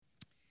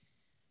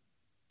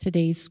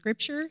Today's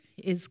scripture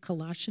is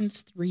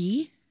Colossians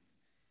 3,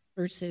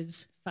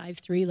 verses 5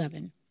 through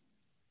 11.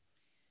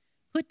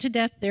 Put to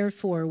death,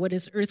 therefore, what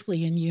is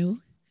earthly in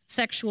you,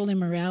 sexual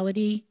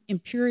immorality,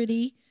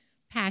 impurity,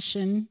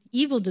 passion,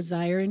 evil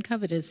desire, and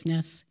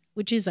covetousness,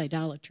 which is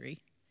idolatry.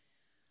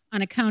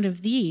 On account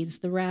of these,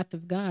 the wrath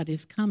of God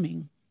is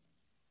coming.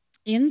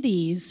 In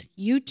these,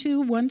 you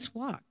too once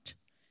walked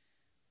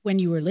when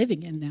you were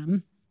living in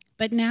them,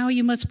 but now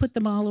you must put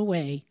them all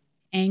away: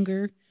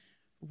 anger,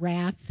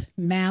 wrath,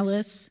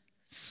 malice,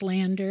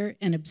 slander,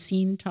 and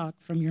obscene talk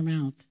from your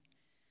mouth.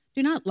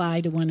 Do not lie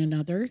to one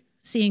another,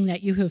 seeing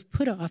that you have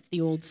put off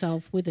the old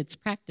self with its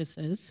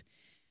practices,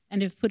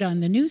 and have put on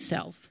the new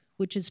self,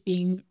 which is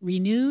being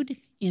renewed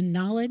in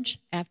knowledge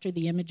after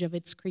the image of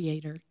its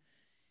creator.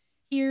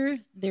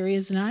 Here there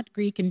is not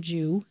Greek and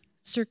Jew,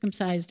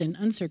 circumcised and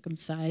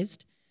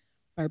uncircumcised,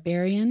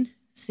 barbarian,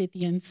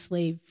 Scythian,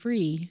 slave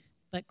free,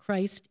 but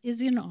Christ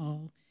is in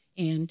all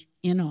and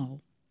in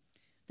all.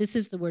 This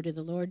is the word of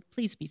the Lord.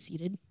 Please be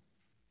seated.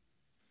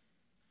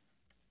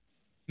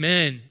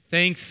 Amen.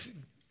 Thanks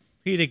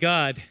be to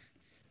God.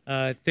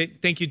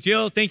 Thank you,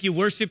 Jill. Thank you,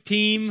 worship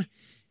team.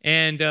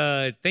 And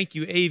thank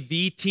you,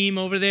 AV team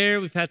over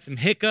there. We've had some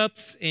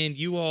hiccups, and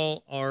you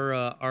all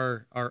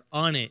are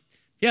on it.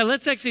 Yeah,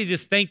 let's actually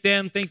just thank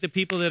them. Thank the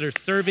people that are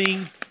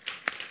serving.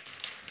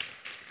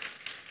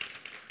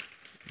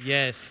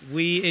 Yes,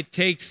 it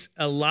takes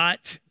a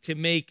lot to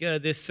make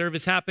this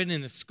service happen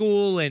in a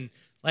school and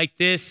like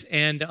this.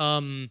 And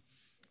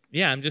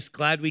yeah, I'm just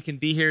glad we can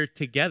be here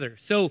together.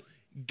 So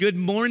good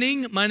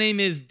morning. My name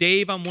is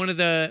Dave. I'm one of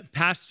the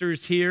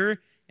pastors here,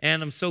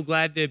 and I'm so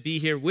glad to be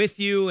here with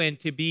you and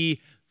to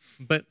be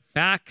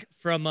back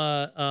from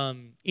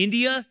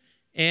India.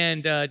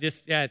 And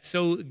it's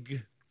so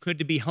good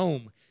to be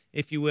home,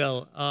 if you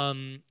will.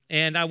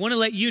 And I want to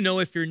let you know,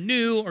 if you're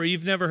new or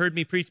you've never heard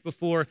me preach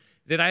before,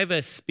 that I have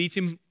a speech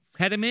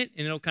impediment,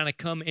 and it'll kind of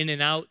come in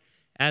and out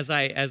as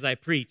I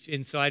preach.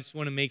 And so I just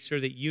want to make sure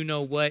that you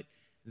know what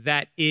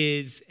that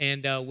is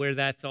and where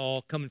that's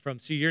all coming from,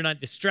 so you're not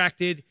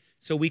distracted,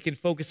 so we can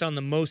focus on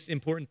the most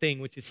important thing,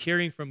 which is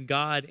hearing from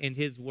God and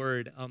His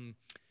Word,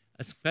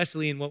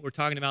 especially in what we're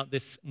talking about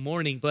this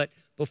morning. But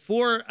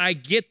before we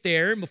get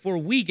there, go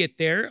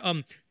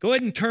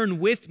ahead and turn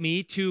with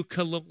me to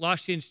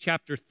Colossians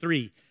chapter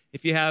 3.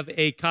 If you have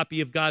a copy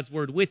of God's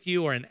Word with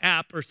you or an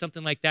app or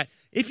something like that.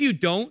 If you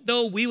don't,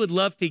 though, we would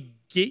love to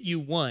get you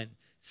one.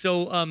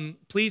 So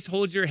please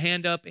hold your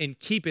hand up and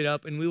keep it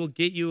up, and we will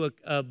get you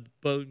a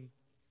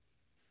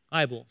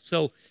Bible.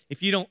 So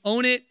if you don't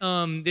own it,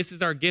 this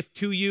is our gift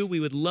to you. We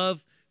would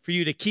love for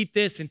you to keep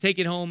this and take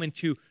it home and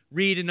to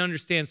read and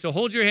understand. So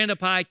hold your hand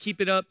up high,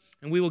 keep it up,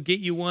 and we will get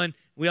you one.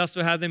 We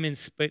also have them in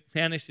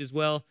Spanish as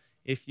well,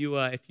 if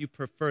you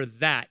prefer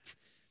that.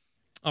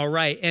 All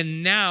right,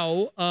 and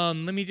now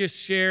let me just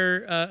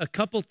share a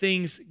couple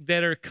things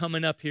that are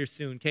coming up here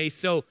soon, okay?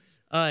 So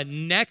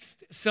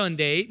next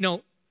Sunday,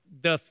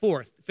 the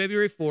 4th,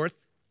 February 4th,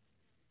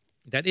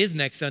 that is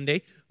next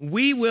Sunday,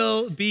 we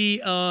will be,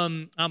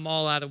 I'm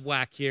all out of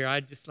whack here.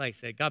 I just, like I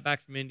said, got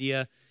back from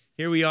India.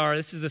 Here we are.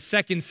 This is the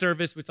second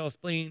service, which I'll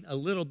explain a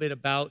little bit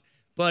about.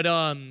 But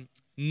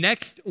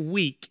next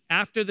week,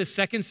 after the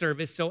second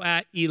service, so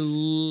at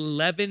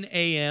 11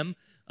 a.m.,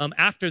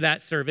 after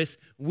that service,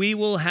 we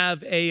will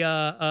have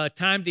a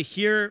time to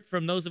hear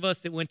from those of us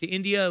that went to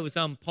India. It was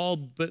Paul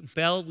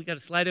Bell. We got a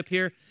slide up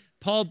here.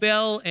 Paul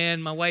Bell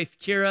and my wife,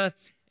 Kira,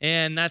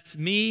 and that's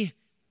me,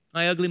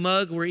 my ugly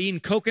mug. We're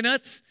eating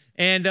coconuts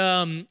and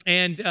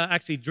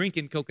actually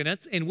drinking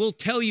coconuts. And we'll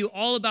tell you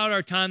all about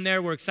our time there.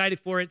 We're excited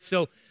for it.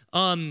 So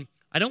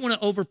I don't want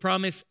to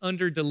overpromise,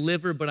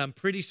 underdeliver, but I'm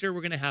pretty sure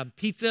we're going to have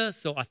pizza,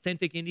 so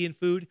authentic Indian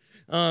food.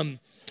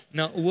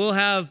 Now we'll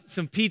have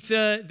some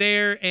pizza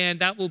there, and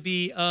that will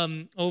be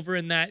over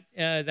in that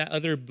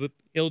other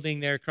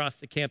building there across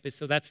the campus.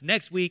 So that's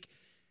next week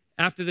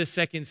after the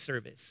second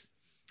service.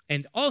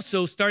 And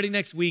also, starting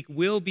next week,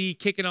 we'll be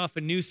kicking off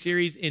a new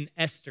series in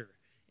Esther.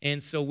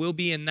 And so we'll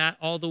be in that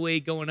all the way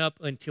going up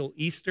until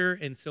Easter.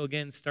 And so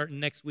again, starting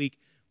next week,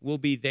 we'll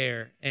be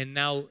there. And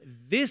now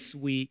this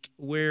week,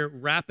 we're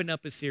wrapping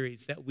up a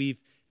series that we've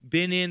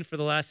been in for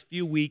the last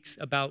few weeks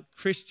about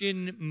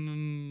Christian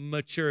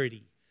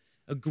maturity,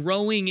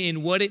 growing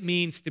in what it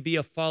means to be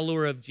a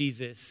follower of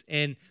Jesus,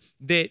 and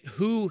that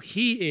who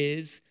He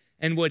is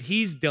and what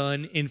He's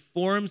done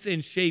informs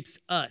and shapes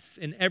us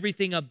and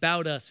everything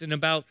about us and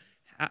about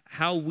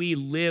how we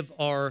live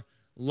our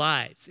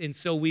lives. And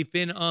so we've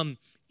been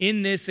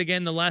in this,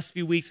 again, the last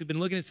few weeks. We've been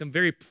looking at some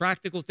very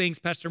practical things.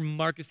 Pastor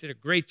Marcus did a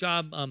great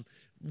job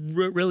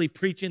really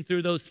preaching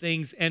through those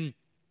things. And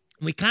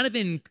we kind of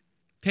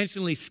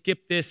intentionally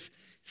skipped this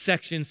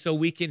section so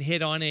we can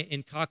hit on it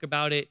and talk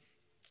about it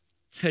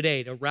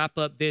today to wrap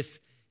up this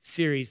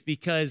series,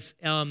 because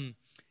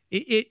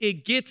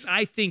it gets,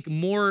 I think,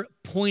 more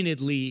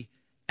pointedly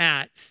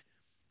at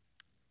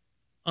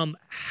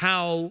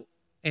how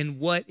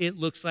and what it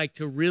looks like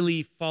to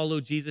really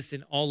follow Jesus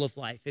in all of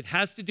life. It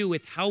has to do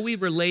with how we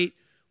relate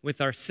with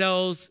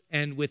ourselves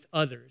and with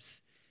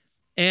others.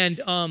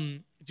 And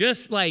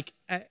just like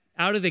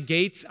out of the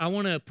gates, I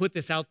want to put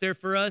this out there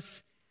for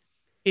us,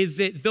 is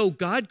that though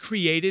God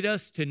created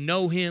us to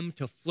know him,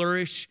 to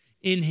flourish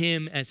in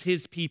him as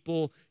his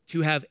people,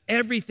 to have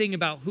everything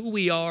about who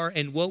we are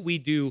and what we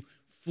do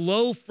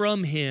flow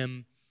from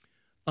him,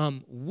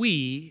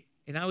 we,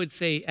 and I would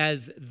say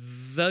as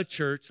the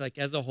church, like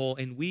as a whole,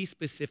 and we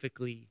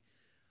specifically,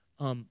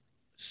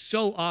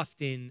 so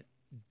often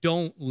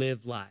don't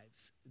live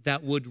lives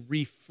that would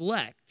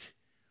reflect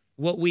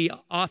what we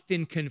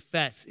often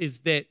confess is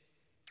that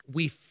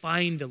we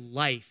find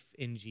life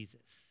in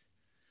Jesus.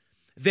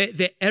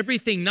 That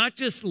everything, not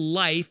just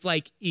life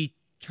like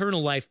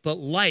eternal life, but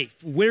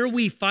life, where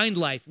we find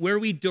life, where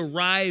we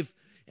derive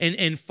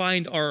and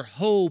find our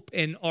hope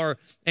and our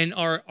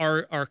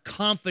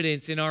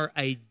confidence and our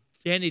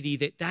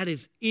identity, that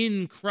is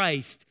in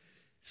Christ.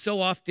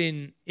 So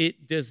often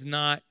it does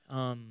not,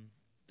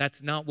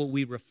 that's not what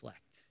we reflect.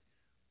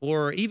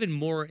 Or even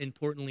more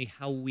importantly,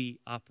 how we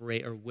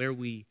operate or where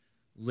we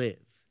live.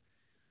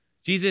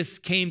 Jesus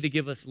came to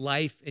give us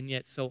life, and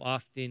yet so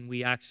often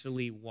we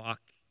actually walk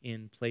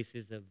in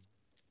places of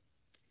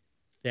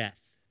death.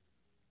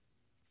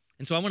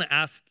 And so I want to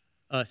ask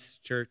us,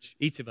 church,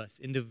 each of us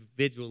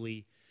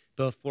individually,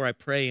 before I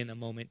pray in a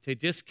moment, to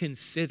just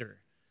consider.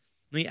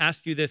 Let me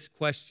ask you this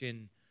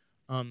question.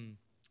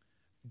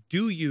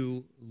 Do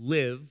you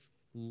live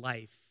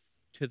life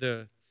to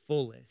the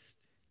fullest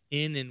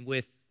in and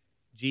with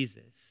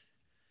Jesus?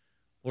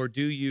 Or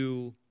do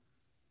you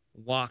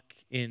walk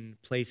in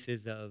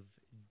places of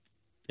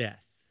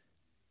death?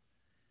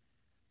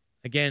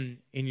 Again,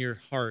 in your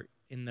heart,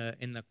 in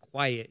the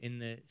quiet, in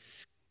the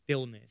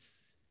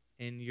stillness,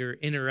 in your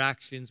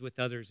interactions with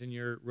others, in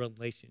your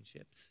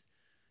relationships.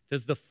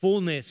 Does the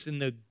fullness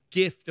and the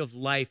gift of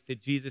life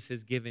that Jesus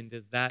has given,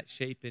 does that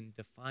shape and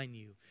define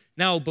you?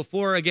 Now,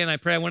 before, again, I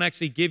pray, I want to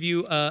actually give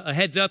you a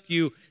heads up.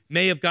 You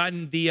may have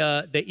gotten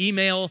the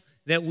email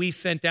that we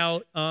sent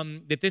out,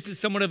 that this is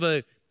somewhat of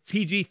a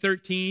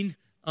PG-13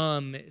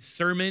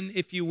 sermon,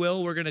 if you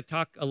will. We're going to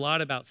talk a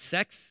lot about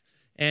sex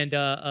and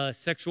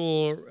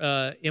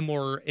sexual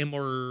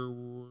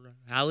immorality.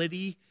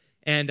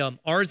 And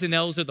R's and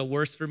L's are the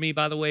worst for me,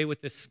 by the way,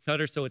 with this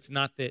stutter. So it's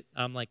not that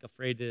I'm like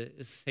afraid to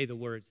say the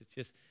words. It's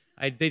just,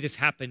 they just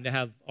happen to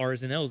have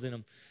R's and L's in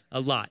them a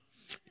lot.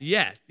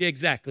 Yeah,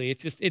 exactly.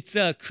 It's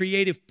a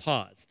creative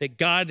pause that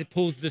God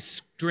pulls the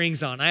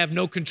strings on. I have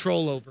no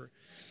control over.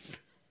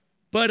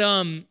 But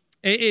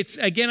it's,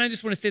 again, I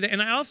just want to say that.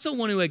 And I also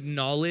want to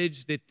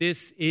acknowledge that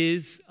this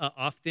is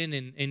often,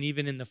 and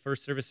even in the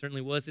first service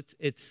certainly was,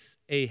 it's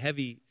a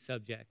heavy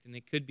subject. And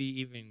it could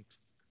be even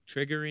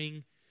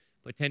triggering,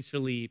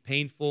 potentially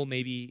painful,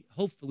 maybe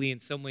hopefully in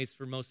some ways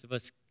for most of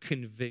us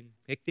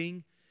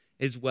convicting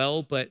as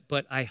well. But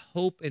I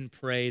hope and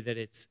pray that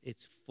it's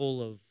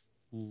full of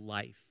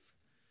life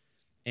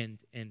and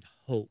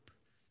hope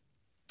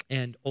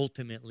and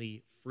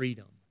ultimately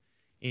freedom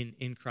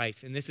in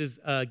Christ. And this is,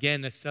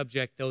 again, a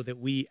subject, though, that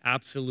we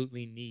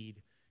absolutely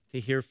need to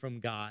hear from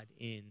God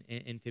in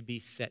and to be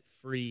set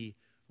free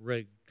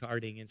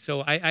regarding. And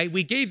so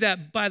we gave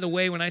that, by the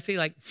way, when I say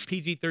like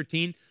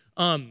PG-13,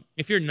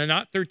 if you're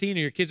not 13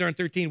 or your kids aren't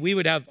 13, we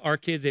would have our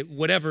kids at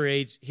whatever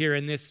age here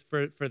in this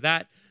for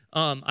that.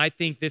 I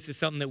think this is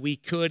something that we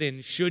could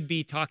and should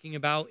be talking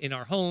about in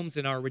our homes,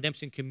 in our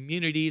redemption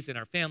communities, in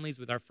our families,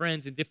 with our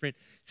friends in different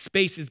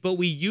spaces, but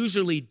we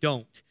usually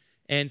don't.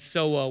 And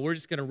so we're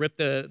just going to rip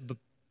the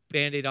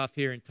Band-Aid off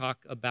here and talk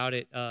about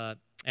it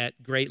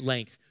at great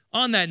length.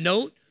 On that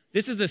note,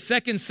 this is the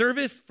second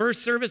service.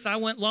 First service, I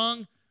went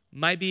long.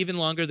 Might be even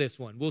longer this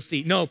one. We'll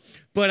see. No,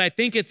 but I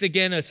think it's,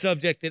 again, a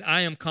subject that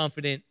I am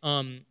confident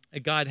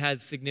God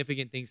has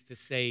significant things to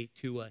say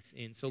to us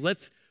in. So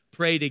let's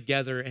pray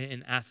together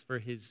and ask for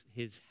his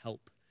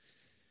help.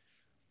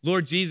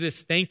 Lord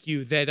Jesus, thank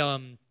you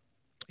that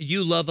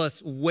you love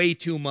us way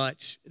too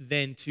much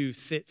than to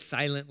sit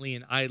silently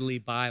and idly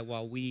by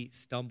while we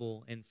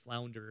stumble and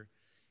flounder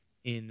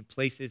in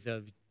places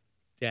of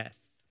death,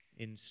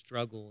 in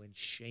struggle and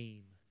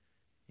shame,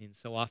 and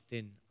so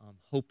often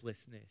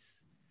hopelessness.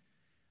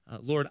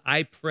 Lord,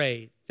 I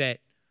pray that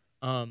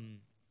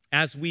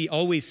as we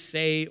always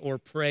say or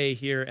pray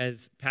here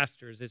as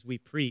pastors, as we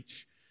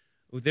preach,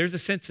 there's a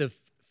sense of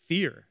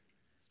fear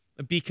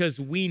because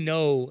we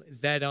know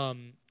that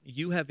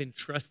you have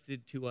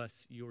entrusted to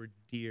us your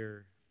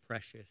dear,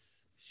 precious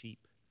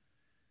sheep,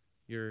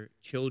 your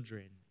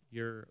children,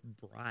 your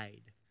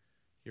bride,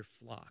 your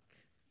flock.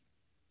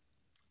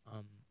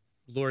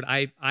 Lord,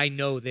 I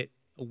know that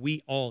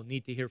we all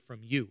need to hear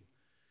from you.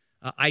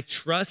 I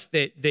trust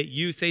that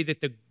you say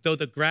that though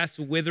the grass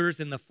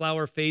withers and the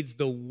flower fades,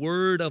 the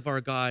word of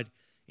our God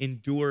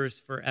endures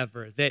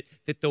forever. That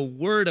the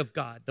word of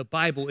God, the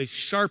Bible, is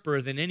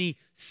sharper than any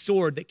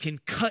sword that can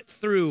cut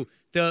through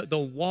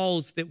the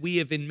walls that we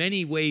have in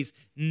many ways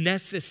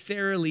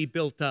necessarily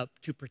built up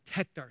to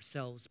protect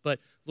ourselves. But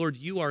Lord,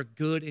 you are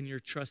good and you're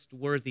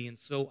trustworthy. And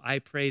so I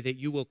pray that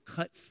you will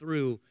cut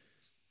through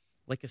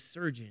like a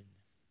surgeon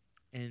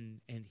and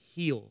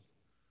heal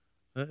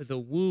the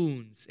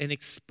wounds and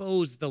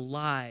expose the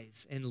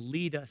lies and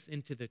lead us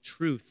into the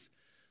truth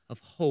of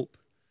hope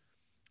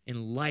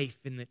and life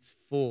in its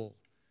full.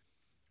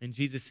 In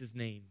Jesus'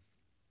 name,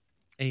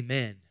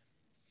 amen.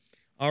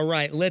 All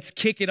right, let's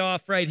kick it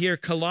off right here.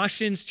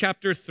 Colossians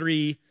chapter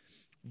 3,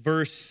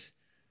 verse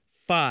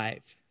 5.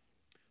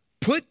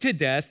 Put to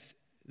death,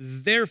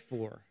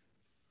 therefore,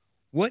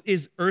 what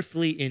is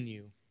earthly in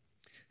you: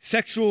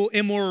 sexual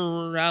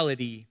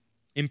immorality,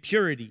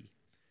 impurity,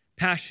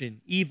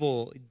 passion,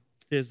 evil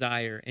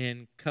desire,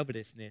 and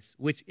covetousness,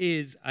 which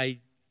is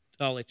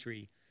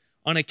idolatry.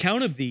 On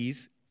account of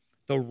these,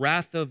 the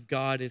wrath of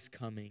God is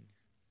coming.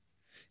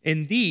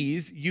 In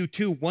these you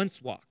too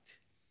once walked,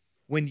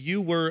 when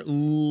you were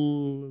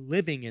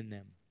living in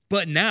them.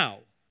 But now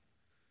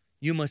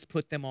you must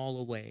put them all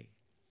away: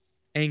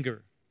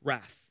 anger,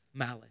 wrath,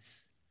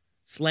 malice,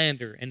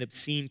 slander, and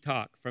obscene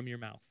talk from your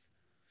mouth.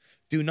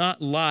 Do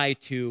not lie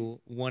to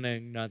one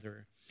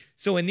another.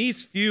 So in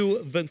these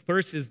few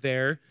verses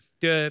there,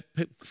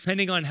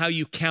 depending on how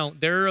you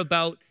count, there are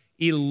about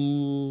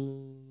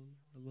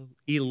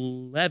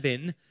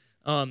 11.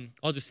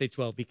 I'll just say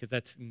 12 because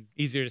that's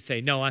easier to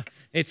say. No,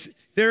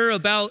 there are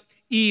about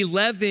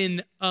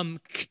 11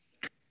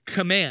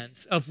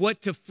 commands of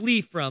what to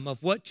flee from,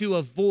 of what to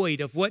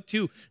avoid, of what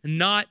to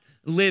not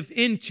live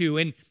into.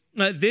 And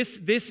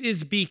this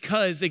is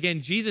because,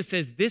 again, Jesus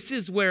says, this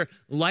is where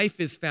life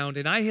is found.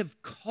 And I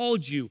have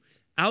called you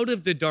out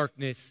of the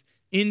darkness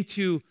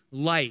into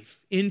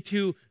life,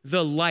 into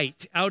the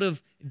light, out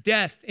of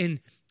death and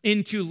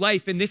into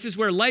life. And this is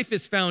where life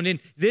is found. And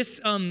this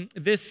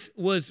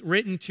was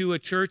written to a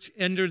church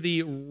under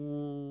the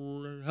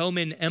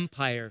Roman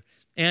Empire.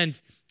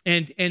 And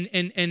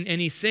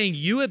he's saying,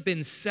 you have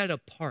been set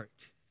apart.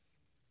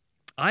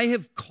 I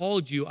have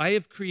called you, I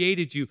have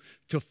created you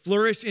to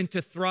flourish and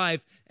to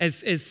thrive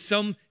as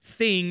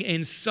something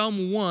and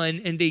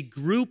someone and a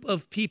group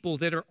of people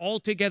that are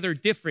altogether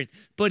different.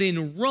 But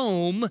in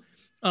Rome,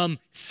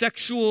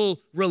 sexual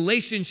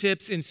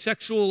relationships and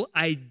sexual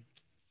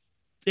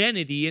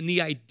identity and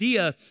the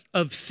idea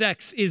of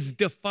sex is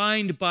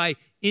defined by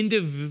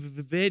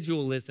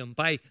individualism,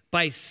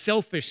 by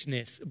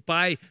selfishness,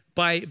 by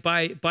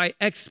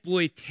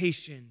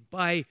exploitation,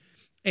 by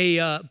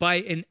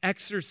an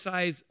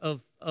exercise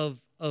of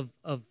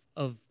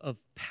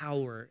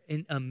power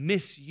and a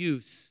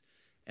misuse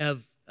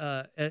of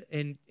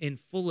and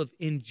full of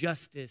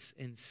injustice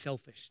and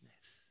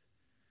selfishness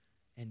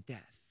and death.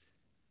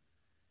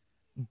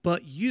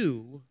 But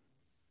you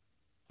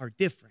are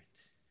different.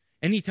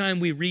 Anytime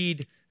we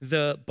read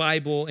the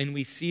Bible and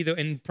we see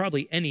and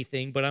probably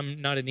anything, but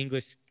I'm not an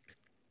English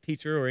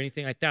teacher or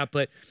anything like that,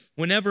 but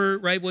whenever,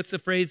 right, what's the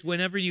phrase?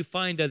 Whenever you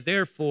find a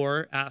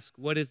therefore, ask,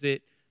 what is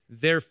it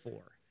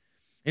therefore?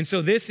 And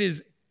so this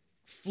is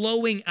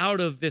flowing out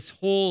of this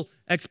whole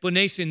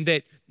explanation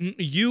that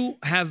you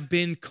have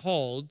been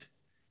called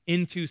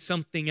into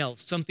something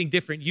else, something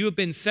different. You have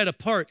been set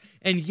apart,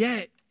 and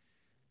yet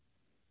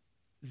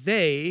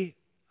they,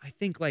 I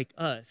think like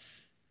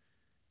us,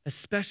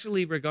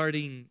 especially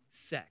regarding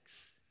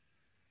sex,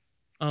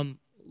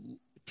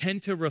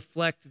 tend to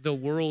reflect the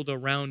world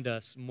around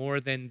us more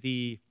than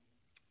the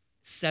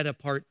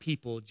set-apart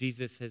people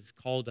Jesus has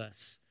called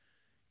us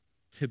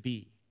to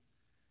be.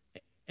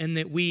 And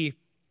that we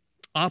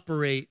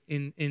operate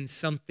in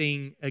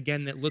something,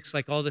 again, that looks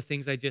like all the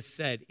things I just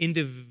said: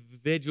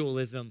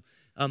 individualism,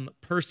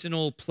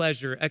 personal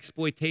pleasure,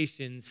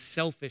 exploitation,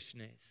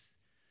 selfishness.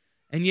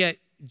 And yet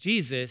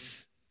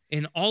Jesus,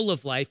 in all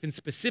of life, and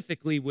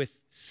specifically with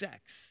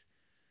sex,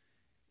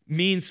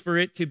 means for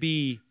it to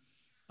be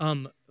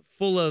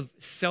full of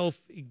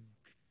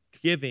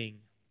self-giving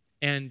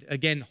and,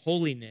 again,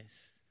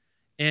 holiness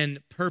and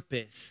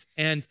purpose.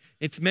 And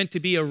it's meant to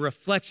be a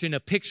reflection, a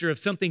picture of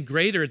something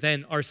greater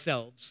than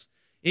ourselves.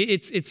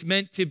 It's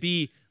meant to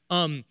be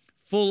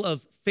full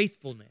of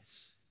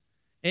faithfulness.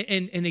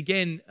 And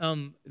again,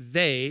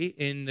 they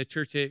in the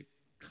church at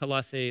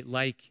Colossae,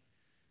 like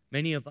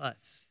many of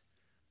us,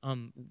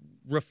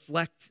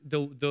 reflect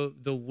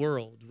the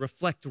world,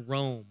 reflect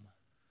Rome,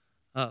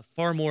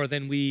 far more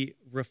than we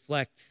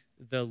reflect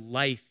the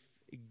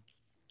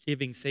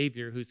life-giving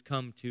Savior who's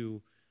come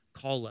to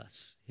call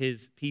us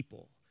his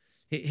people,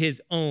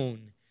 his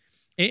own.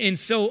 And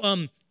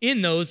so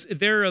in those,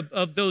 there are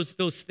of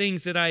those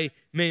things that I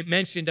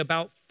mentioned,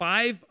 about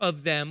 5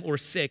 of them, or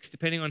 6,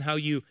 depending on how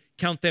you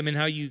count them and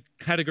how you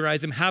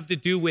categorize them, have to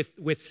do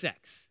with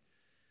sex.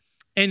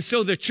 And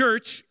so the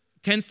church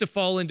tends to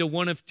fall into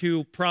one of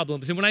 2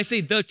 problems. And when I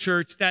say the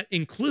church, that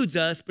includes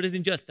us, but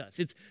isn't just us.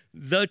 It's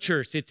the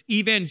church. It's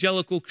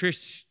evangelical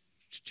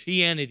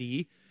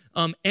Christianity,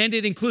 and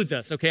it includes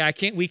us,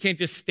 okay? We can't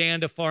just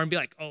stand afar and be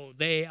like, oh,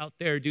 they out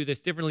there do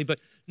this differently. But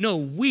no,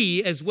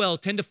 we as well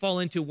tend to fall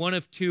into one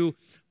of 2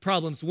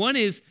 problems. One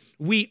is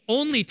we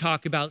only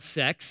talk about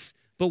sex,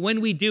 but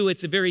when we do,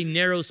 it's a very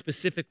narrow,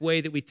 specific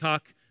way that we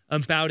talk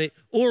about it,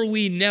 or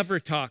we never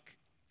talk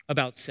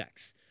about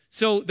sex.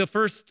 So the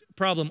first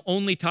problem,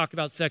 only talk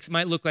about sex,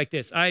 might look like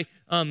this.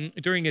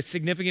 During a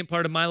significant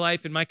part of my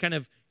life, in my kind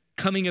of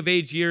coming of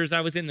age years,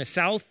 I was in the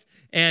South,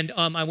 and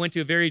I went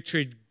to a very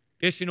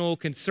traditional,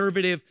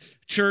 conservative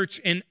church,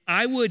 and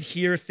I would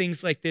hear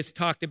things like this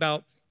talked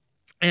about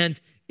And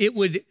it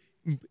would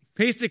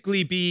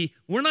basically be,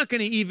 we're not going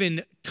to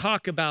even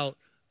talk about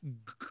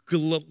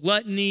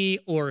gluttony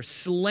or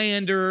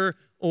slander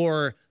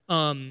or,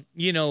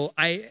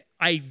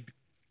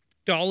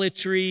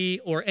 idolatry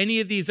or any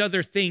of these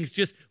other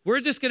things. We're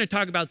just going to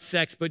talk about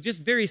sex, but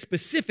just very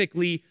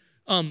specifically,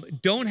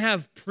 don't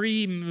have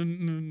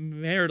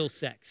premarital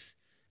sex.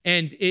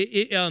 And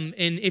and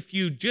if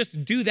you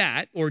just do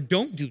that or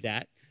don't do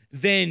that,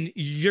 then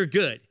you're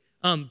good.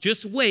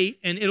 Just wait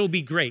and it'll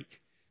be great.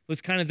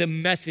 Was kind of the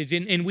message.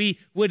 And we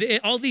would,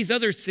 all these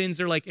other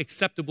sins are like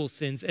acceptable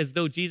sins, as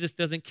though Jesus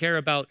doesn't care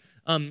about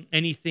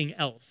anything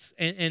else.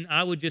 And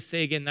I would just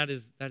say again, that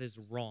is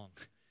wrong.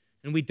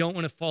 And we don't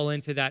want to fall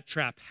into that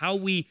trap. How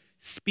we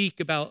speak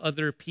about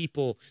other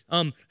people,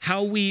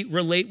 how we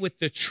relate with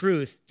the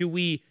truth. Do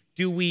we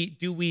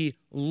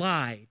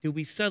lie? Do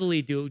we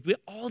subtly do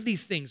all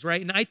these things,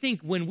 right? And I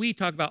think when we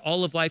talk about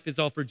all of life is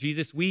all for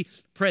Jesus, we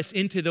press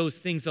into those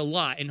things a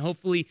lot. And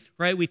hopefully,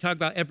 right, we talk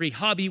about every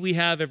hobby we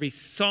have, every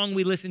song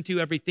we listen to,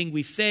 everything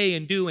we say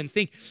and do and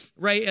think,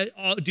 right,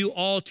 do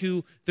all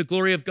to the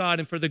glory of God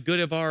and for the good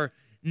of our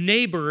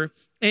neighbor.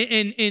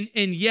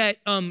 And yet,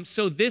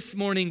 so this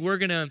morning we're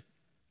gonna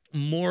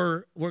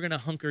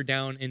hunker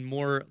down and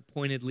more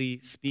pointedly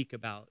speak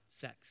about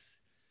sex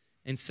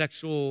and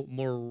sexual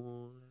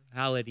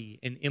morality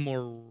and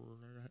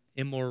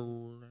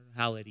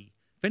immorality.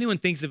 If anyone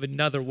thinks of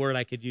another word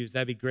I could use,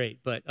 that'd be great.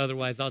 But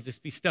otherwise, I'll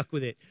just be stuck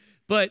with it.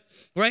 But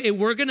right,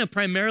 we're going to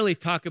primarily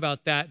talk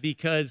about that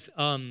because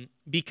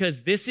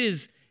this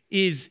is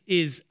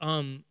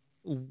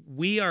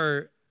we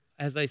are,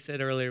 as I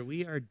said earlier,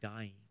 we are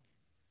dying.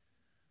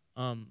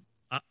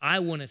 I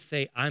want to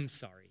say I'm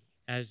sorry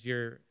as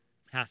your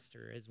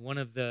pastor, as one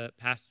of the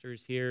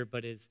pastors here,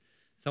 but as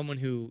someone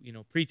who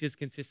preaches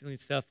consistently and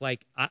stuff.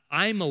 Like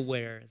I'm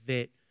aware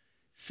that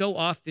so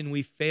often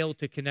we fail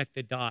to connect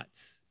the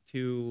dots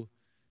to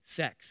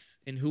sex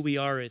and who we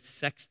are as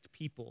sexed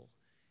people,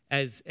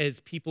 as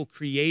people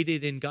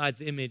created in God's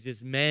image,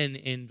 as men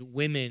and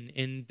women,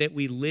 and that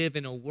we live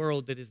in a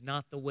world that is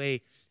not the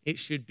way it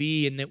should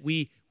be, and that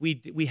we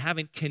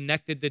haven't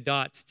connected the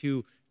dots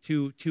to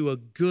a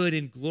good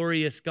and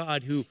glorious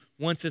God who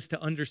wants us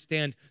to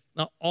understand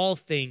all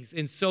things.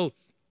 And so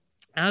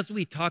as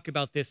we talk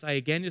about this, I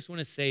again just want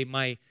to say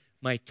my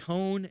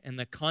tone and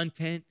the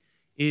content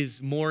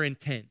is more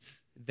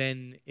intense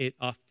than it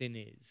often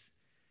is.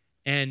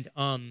 And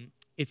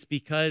it's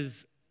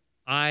because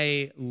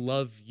I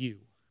love you.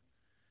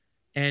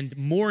 And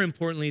more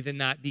importantly than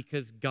that,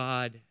 because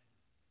God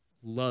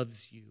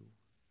loves you.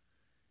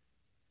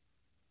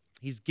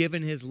 He's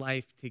given his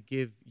life to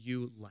give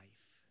you life.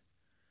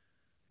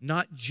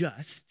 Not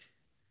just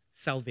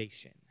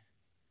salvation,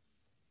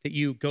 that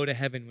you go to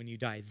heaven when you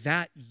die.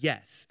 That,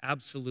 yes,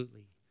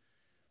 absolutely.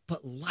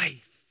 But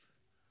life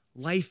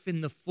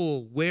in the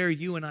full, where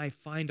you and I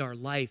find our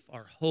life,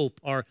 our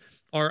hope, our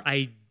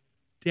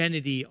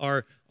identity,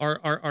 our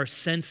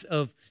sense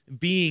of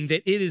being,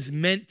 that it is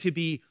meant to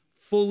be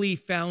fully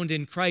found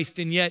in Christ,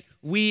 and yet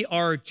we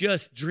are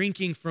just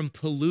drinking from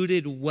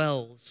polluted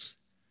wells.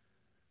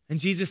 And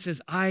Jesus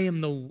says, I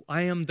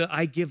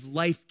give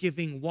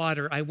life-giving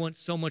water. I want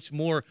so much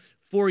more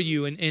for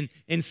you.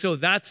 And so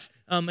that's,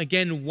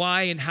 again,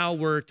 why and how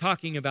we're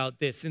talking about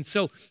this. And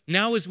so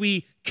now as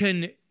we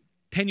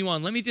continue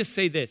on, let me just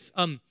say this.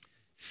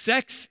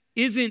 Sex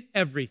isn't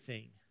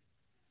everything.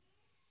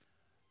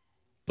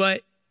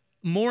 But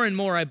more and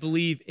more, I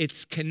believe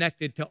it's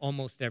connected to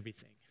almost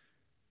everything.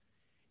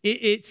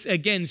 It's,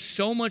 again,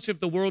 so much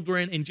of the world we're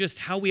in and just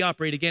how we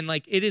operate. Again,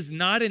 like it is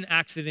not an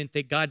accident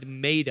that God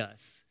made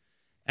us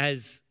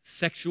as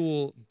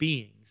sexual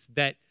beings,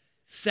 that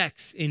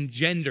sex and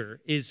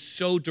gender is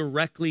so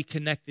directly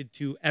connected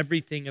to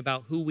everything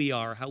about who we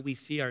are, how we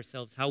see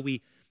ourselves, how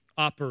we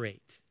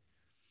operate.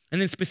 And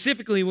then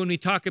specifically when we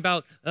talk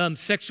about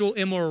sexual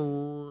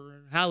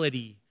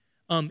immorality,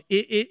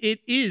 it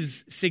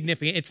is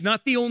significant. It's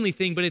not the only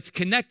thing, but it's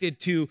connected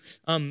to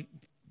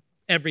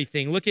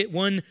everything. Look at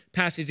one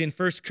passage in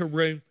 1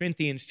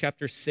 Corinthians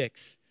chapter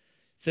 6. It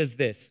says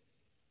this,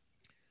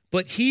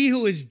 "But he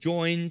who is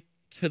joined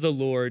to the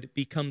Lord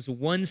becomes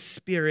one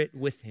spirit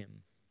with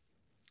him.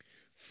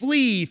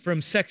 Flee from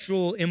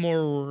sexual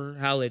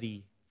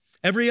immorality.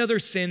 Every other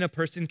sin a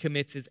person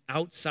commits is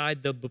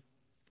outside the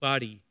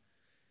body,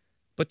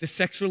 but the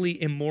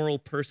sexually immoral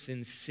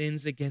person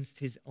sins against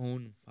his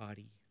own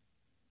body.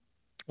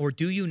 Or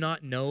do you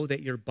not know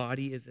that your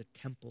body is a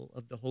temple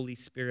of the Holy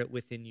Spirit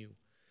within you,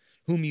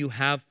 whom you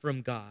have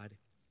from God?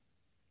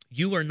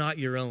 You are not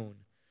your own,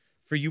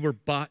 for you were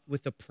bought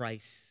with a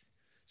price.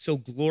 So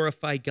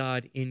glorify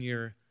God in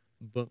your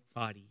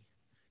body."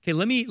 Okay,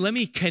 let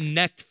me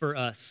connect for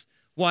us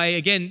why,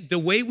 again, the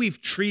way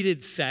we've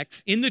treated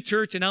sex in the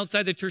church and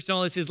outside the church and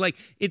all this is like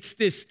it's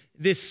this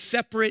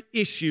separate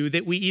issue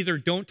that we either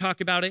don't talk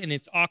about it and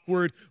it's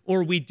awkward,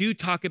 or we do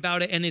talk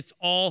about it and it's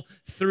all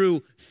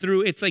through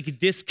it's like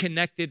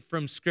disconnected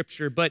from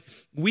Scripture. But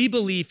we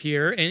believe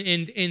here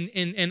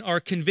and are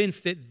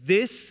convinced that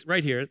this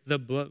right here,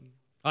 the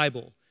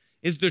Bible,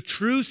 is the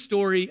true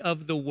story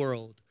of the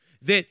world.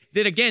 that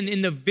again,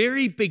 in the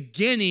very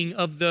beginning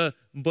of the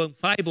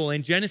Bible,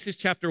 in Genesis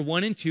chapter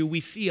 1 and 2, we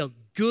see a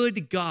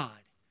good God.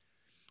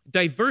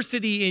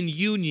 Diversity in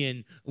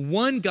union,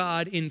 one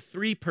God in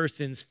three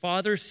persons,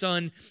 Father,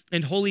 Son,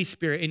 and Holy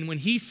Spirit. And when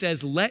he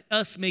says, let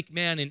us make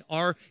man in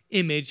our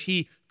image,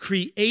 he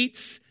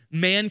creates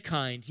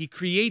mankind. He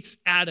creates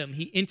Adam.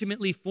 He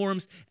intimately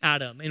forms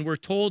Adam. And we're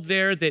told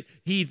there that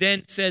he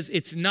then says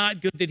it's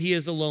not good that he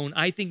is alone.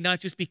 I think not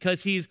just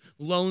because he's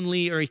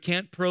lonely or he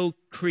can't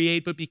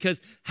procreate, but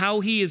because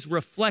how he is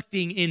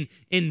reflecting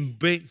in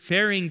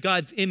bearing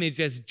God's image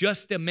as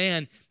just a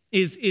man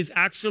is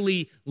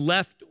actually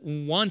left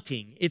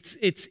wanting.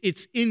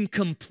 It's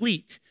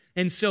incomplete.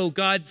 And so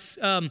God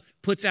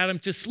puts Adam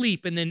to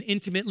sleep and then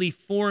intimately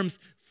forms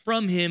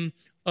from him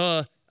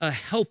a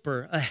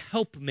helper, a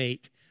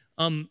helpmate,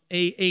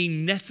 a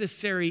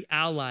necessary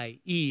ally,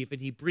 Eve,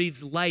 and he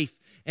breathes life.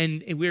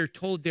 And we're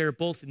told they're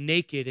both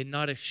naked and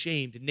not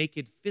ashamed,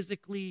 naked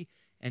physically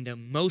and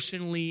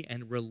emotionally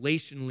and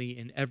relationally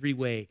in every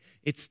way.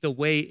 It's the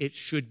way it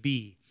should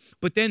be.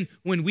 But then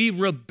when we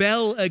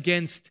rebel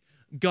against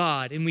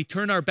God and we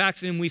turn our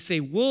backs and we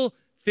say, we'll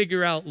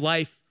figure out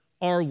life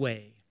our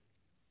way,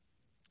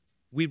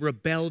 we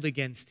rebelled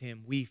against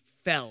him. We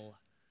fell.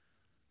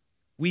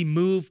 We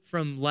moved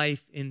from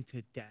life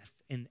into death,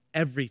 and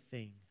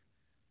everything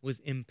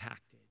was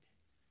impacted,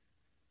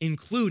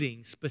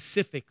 including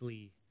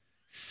specifically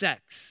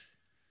sex,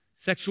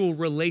 sexual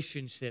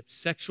relationships,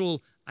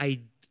 sexual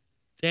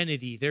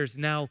identity. There's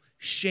now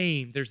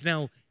shame. There's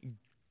now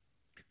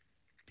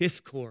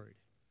discord.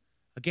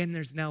 Again,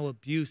 there's now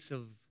abuse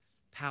of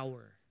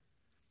power.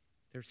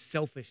 There's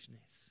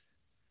selfishness.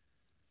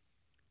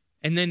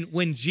 And then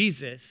when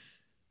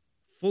Jesus,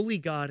 fully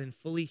God and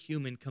fully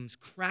human, comes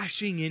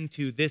crashing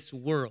into this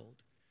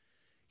world,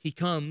 he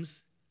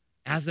comes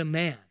as a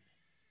man.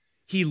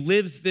 He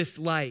lives this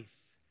life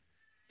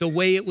the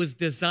way it was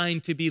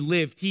designed to be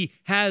lived. He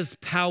has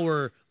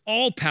power,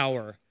 all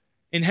power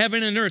in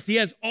heaven and earth. He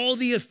has all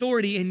the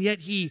authority, and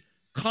yet he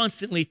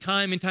constantly,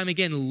 time and time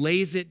again,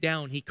 lays it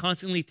down. He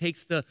constantly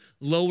takes the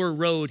lower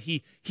road.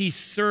 He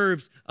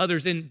serves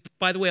others. And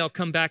by the way, I'll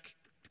come back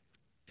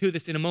to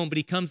this in a moment, but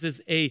he comes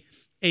as a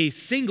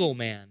single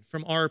man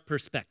from our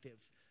perspective.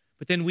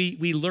 But then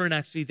we learn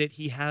actually that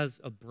he has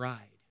a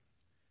bride,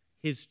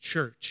 his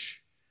church.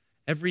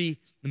 Every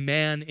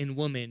man and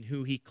woman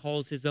who he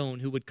calls his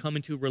own, who would come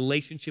into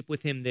relationship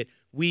with him, that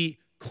we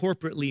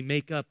corporately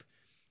make up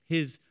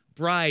his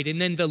bride. And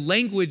then the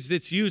language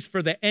that's used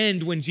for the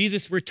end when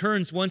Jesus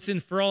returns once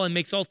and for all and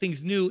makes all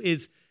things new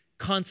is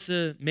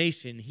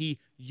consummation. He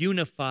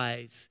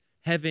unifies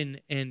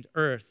heaven and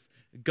earth.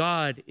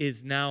 God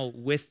is now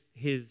with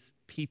his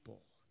people.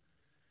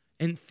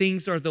 And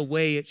things are the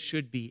way it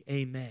should be.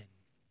 Amen.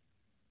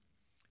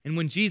 And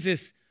when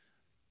Jesus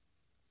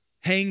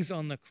hangs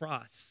on the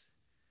cross,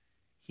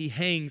 he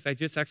hangs, I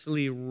just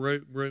actually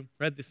read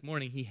this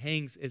morning, he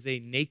hangs as a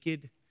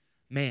naked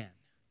man,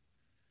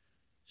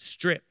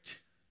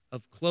 stripped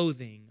of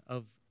clothing,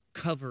 of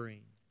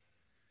covering.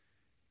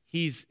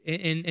 He's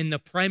in the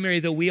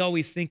primary, though we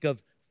always think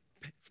of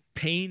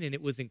pain, and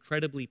it was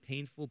incredibly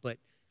painful, but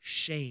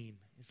shame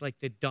is like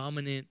the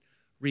dominant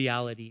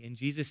reality. And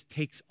Jesus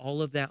takes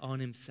all of that on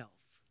himself.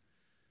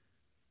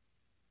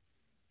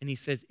 And he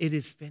says, it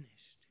is finished.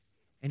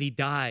 And he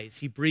dies.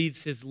 He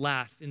breathes his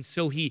last. And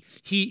so he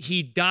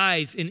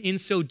dies, and in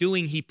so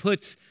doing, he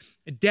puts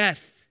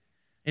death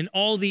and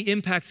all the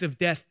impacts of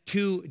death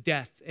to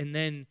death. And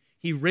then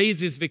he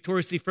raises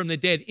victoriously from the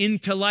dead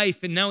into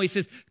life. And now he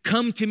says,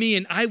 come to me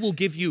and I will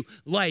give you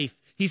life.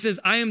 He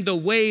says, I am the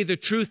way, the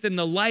truth, and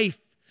the life.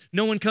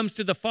 No one comes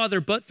to the Father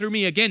but through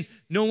me. Again,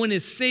 no one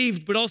is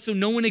saved, but also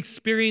no one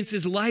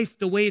experiences life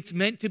the way it's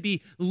meant to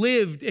be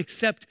lived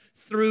except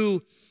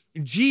through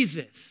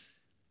Jesus.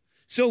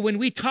 So when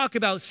we talk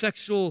about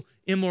sexual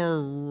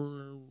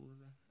immorality,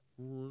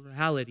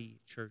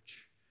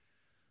 church,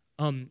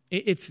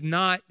 it's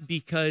not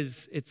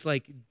because it's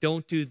like,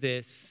 don't do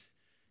this.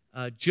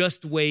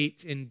 Just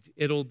wait and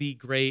it'll be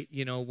great,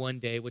 one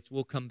day, which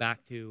we'll come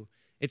back to.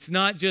 It's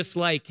not just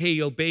like,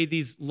 hey, obey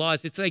these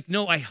laws. It's like,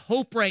 no, I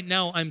hope right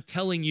now I'm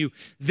telling you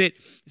that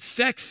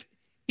sex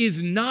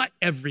is not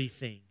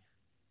everything.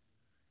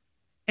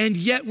 And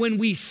yet when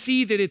we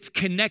see that it's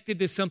connected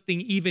to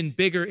something even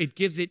bigger, it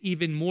gives it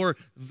even more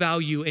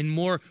value and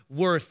more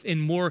worth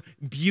and more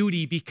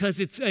beauty because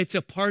it's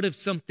a part of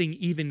something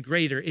even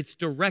greater. It's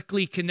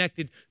directly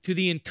connected to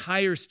the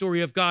entire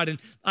story of God. And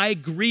I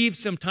grieve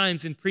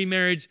sometimes in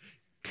pre-marriage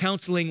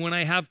counseling when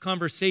I have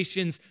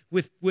conversations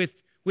with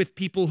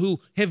people who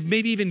have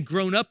maybe even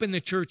grown up in the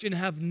church and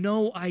have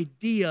no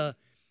idea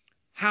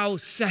how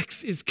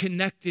sex is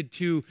connected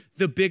to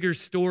the bigger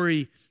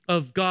story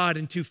of God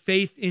and to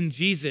faith in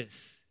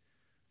Jesus.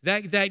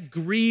 That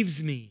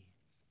grieves me.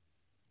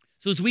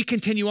 So as we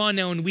continue on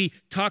now and we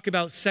talk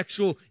about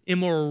sexual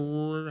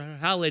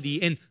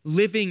immorality and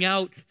living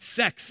out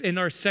sex in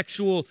our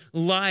sexual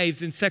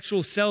lives and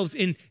sexual selves,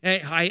 and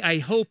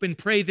I hope and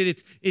pray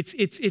that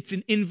it's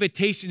an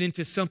invitation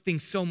into something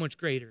so much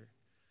greater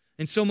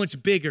and so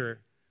much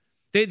bigger.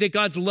 That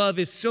God's love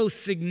is so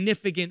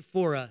significant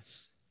for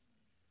us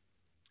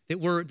that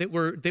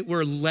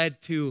we're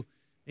led to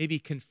maybe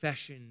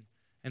confession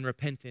and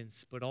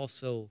repentance, but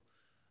also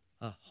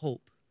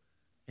hope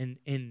and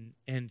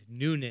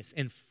newness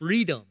and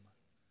freedom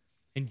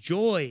and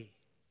joy.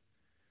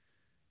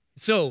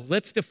 So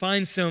let's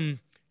define some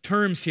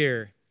terms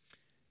here.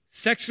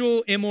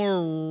 Sexual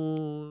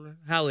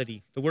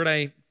immorality, the word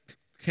I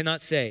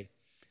cannot say.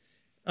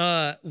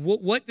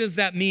 What does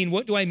that mean?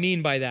 What do I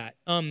mean by that?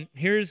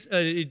 Here's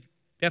a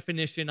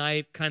definition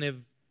I kind of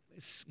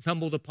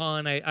stumbled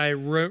upon. I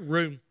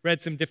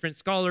read some different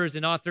scholars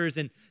and authors,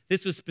 and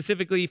this was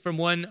specifically from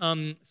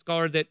one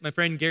scholar that my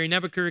friend Gary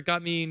Nebeker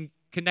got me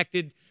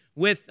connected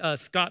with,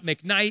 Scott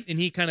McKnight, and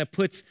he kind of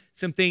puts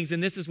some things,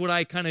 and this is what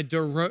I kind of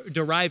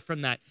derive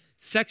from that.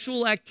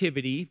 Sexual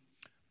activity,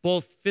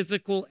 both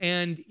physical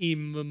and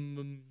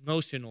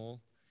emotional,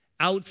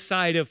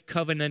 outside of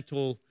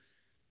covenantal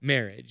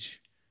marriage.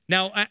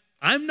 Now,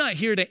 I'm not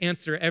here to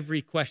answer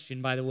every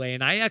question, by the way,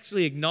 and I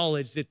actually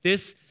acknowledge that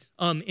this,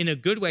 in a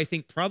good way, I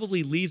think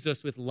probably leaves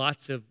us with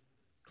lots of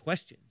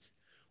questions.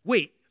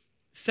 Wait,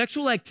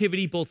 sexual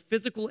activity, both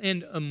physical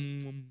and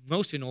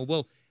emotional,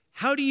 well,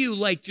 how do you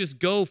just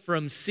go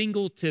from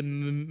single to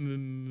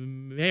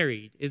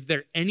married? Is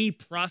there any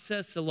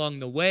process along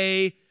the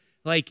way?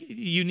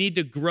 You need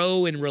to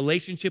grow in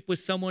relationship with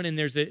someone, and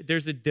there's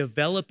a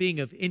developing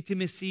of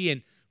intimacy,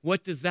 and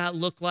what does that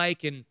look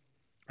like? And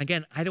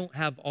again, I don't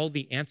have all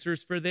the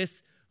answers for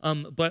this,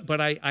 but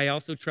I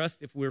also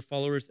trust if we're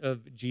followers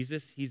of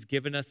Jesus, he's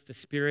given us the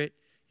Spirit,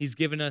 he's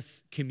given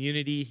us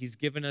community, he's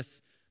given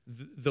us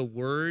the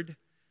Word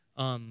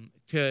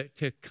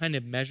to kind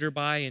of measure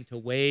by and to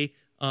weigh.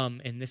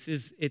 And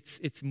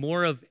it's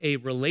more of a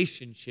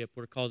relationship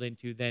we're called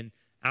into than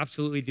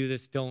absolutely do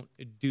this, don't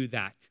do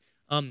that.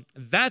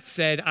 That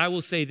said, I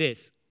will say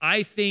this.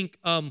 I think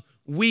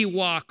we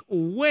walk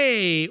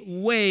way,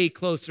 way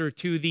closer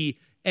to the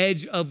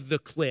edge of the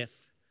cliff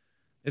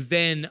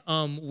than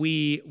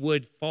we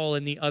would fall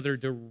in the other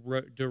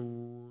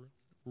direction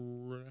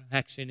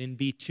and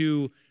be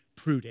too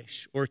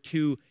prudish or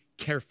too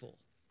careful.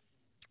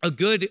 A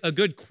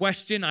good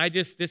question,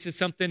 this is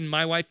something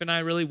my wife and I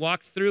really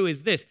walked through,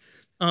 is this.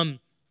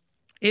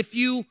 If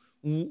you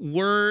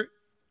were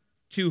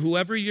to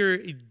whoever you're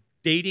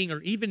dating or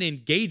even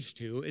engaged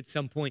to at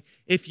some point,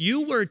 if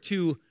you were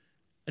to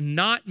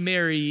not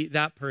marry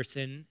that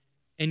person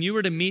and you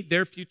were to meet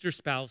their future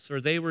spouse or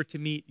they were to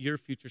meet your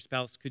future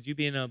spouse, could you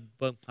be in a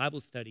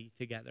Bible study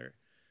together?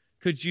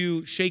 Could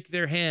you shake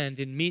their hand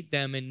and meet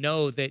them and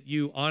know that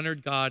you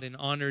honored God and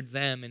honored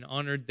them and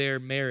honored their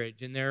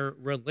marriage and their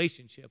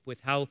relationship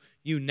with how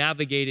you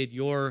navigated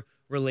your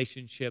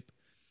relationship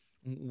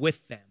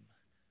with them?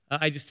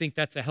 I just think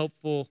that's a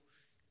helpful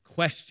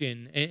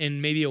question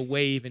and maybe a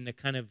way even to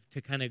kind of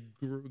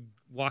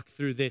walk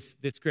through this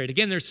grade.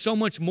 Again, there's so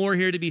much more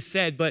here to be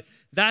said, but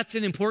that's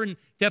an important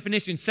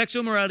definition.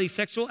 Sexual morality,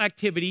 sexual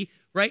activity,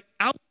 right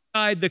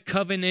outside the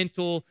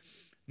covenantal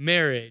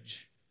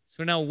marriage.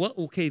 So now,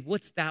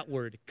 what's that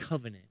word,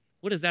 covenant?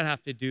 What does that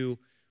have to do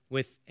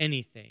with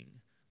anything?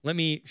 Let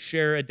me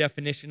share a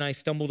definition I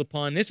stumbled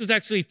upon. This was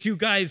actually two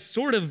guys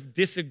sort of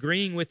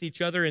disagreeing with each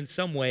other in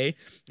some way,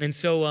 and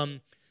so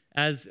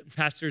as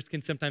pastors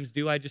can sometimes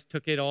do, I just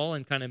took it all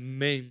and kind of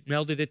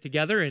melded it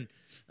together. And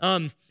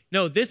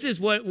no, this is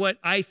what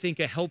I think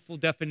a helpful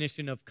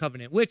definition of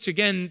covenant, which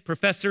again,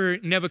 Professor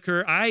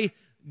Nebeker, I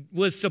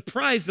was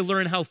surprised to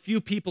learn how few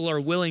people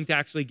are willing to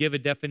actually give a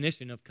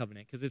definition of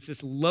covenant, because it's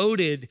this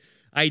loaded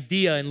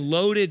idea and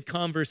loaded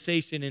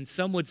conversation, and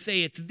some would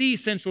say it's the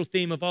central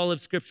theme of all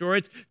of Scripture, or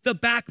it's the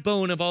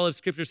backbone of all of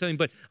Scripture or something.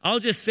 But I'll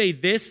just say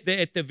this, that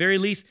at the very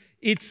least,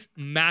 it's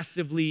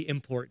massively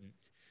important.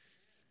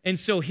 And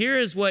so here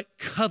is what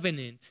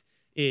covenant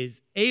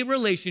is: a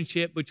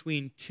relationship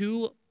between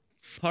two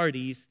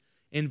parties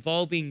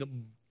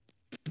involving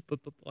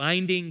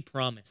binding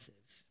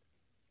promises.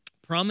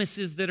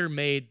 Promises that are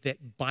made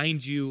that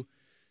bind you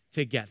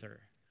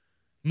together.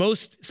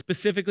 Most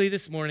specifically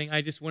this morning,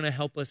 I just want to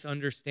help us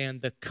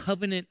understand the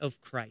covenant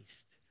of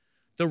Christ,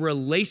 the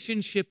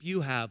relationship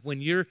you have when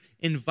you're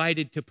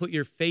invited to put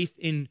your faith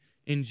in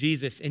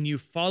Jesus and you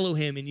follow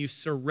him and you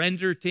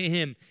surrender to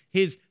him.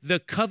 The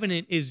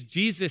covenant is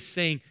Jesus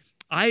saying,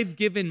 I've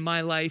given my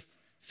life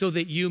so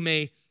that you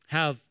may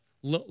have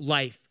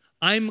life.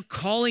 I'm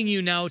calling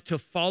you now to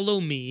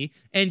follow me,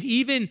 and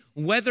even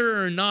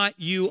whether or not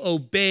you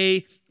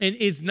obey, and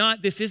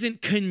this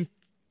isn't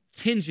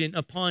contingent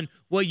upon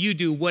what you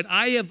do. What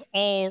I have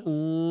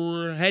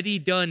already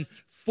done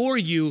for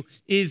you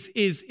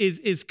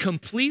is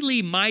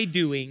completely my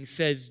doing,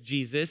 says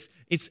Jesus.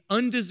 It's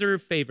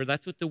undeserved favor.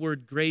 That's what the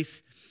word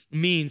grace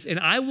means. And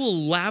I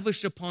will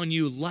lavish upon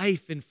you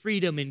life and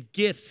freedom and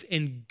gifts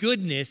and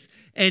goodness.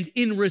 And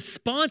in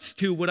response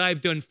to what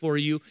I've done for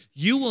you,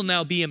 you will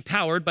now be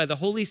empowered by the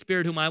Holy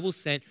Spirit whom I will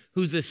send,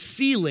 who's a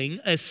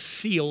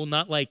seal,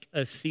 not like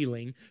a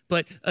ceiling,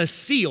 but a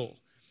seal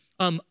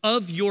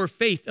of your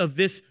faith, of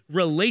this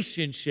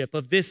relationship,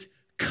 of this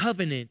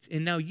covenant.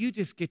 And now you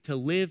just get to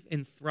live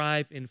and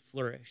thrive and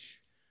flourish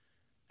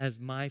as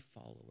my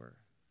follower,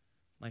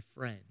 my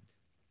friend,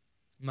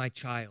 my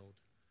child,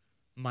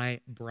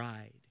 my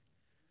bride.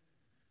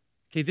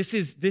 Okay, this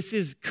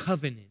is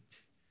covenant.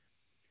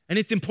 And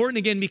it's important,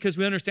 again, because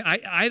we understand,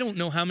 I don't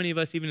know how many of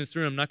us, even in this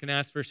room, I'm not going to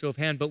ask for a show of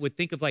hand, but would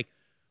think of like,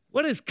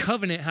 what does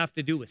covenant have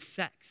to do with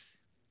sex?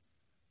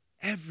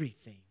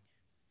 Everything.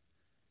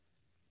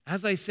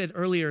 As I said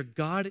earlier,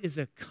 God is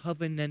a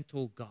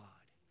covenantal God.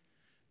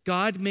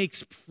 God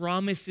makes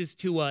promises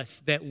to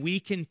us that we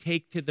can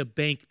take to the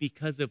bank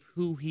because of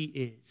who he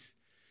is.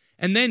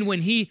 And then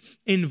when he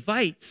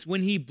invites,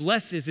 when he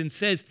blesses and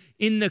says,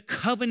 in the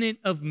covenant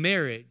of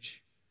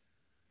marriage,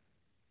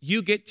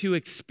 you get to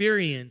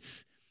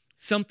experience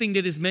something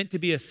that is meant to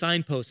be a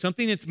signpost,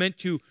 something that's meant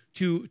to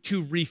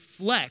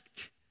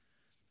reflect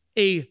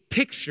a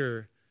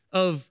picture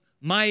of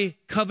my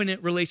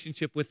covenant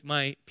relationship with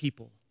my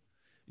people.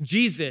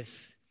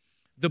 Jesus,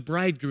 the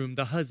bridegroom,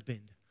 the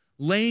husband,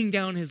 laying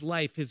down his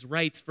life, his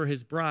rights for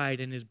his bride,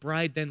 and his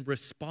bride then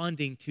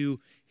responding to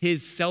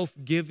his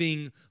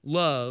self-giving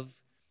love,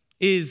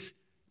 is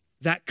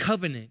that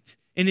covenant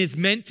and is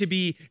meant to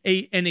be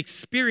an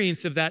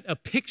experience of that, a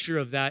picture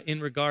of that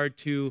in regard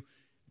to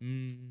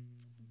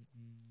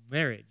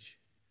marriage.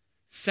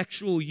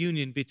 Sexual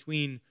union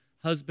between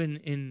husband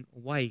and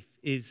wife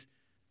is,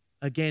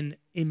 again,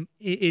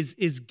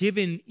 is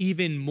given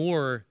even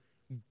more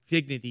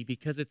dignity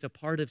because it's a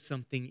part of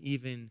something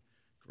even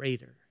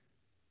greater.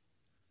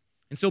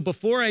 And so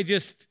before I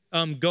just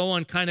go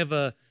on kind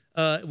of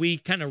we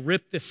kind of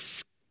rip the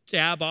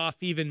scab off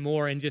even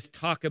more and just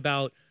talk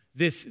about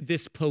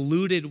this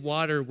polluted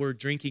water we're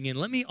drinking in,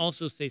 let me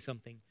also say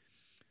something.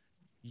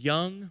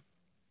 Young,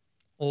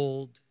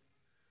 old,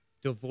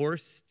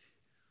 divorced,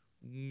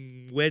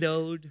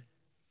 widowed,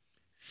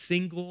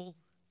 single,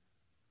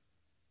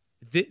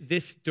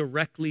 this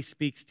directly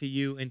speaks to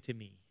you and to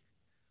me.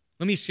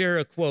 Let me share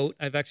a quote.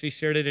 I've actually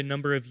shared it a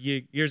number of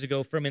years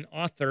ago from an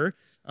author,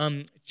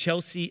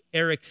 Chelsea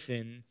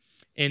Erickson.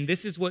 And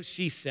this is what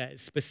she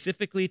says,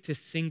 specifically to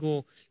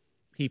single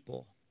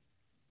people.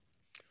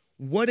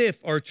 What if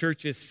our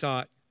churches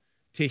sought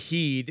to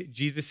heed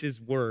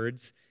Jesus'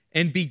 words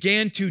and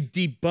began to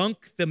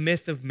debunk the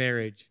myth of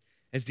marriage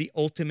as the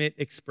ultimate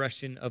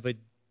expression of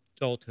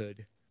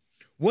adulthood?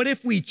 What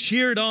if we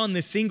cheered on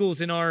the singles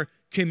in our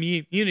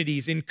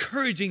communities,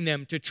 encouraging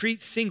them to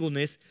treat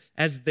singleness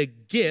as the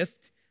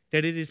gift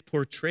that it is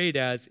portrayed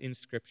as in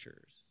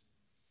scriptures,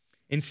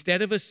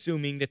 instead of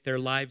assuming that their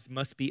lives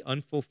must be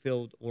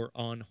unfulfilled or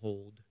on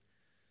hold?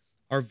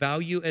 Our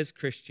value as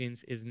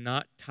Christians is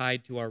not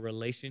tied to our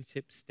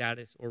relationship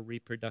status or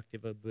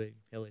reproductive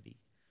ability.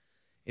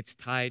 It's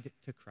tied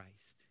to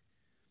Christ.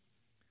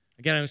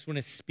 Again, I just want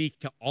to speak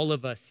to all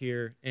of us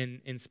here,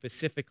 and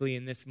specifically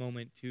in this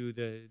moment to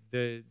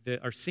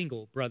our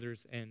single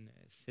brothers and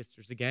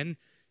sisters. Again,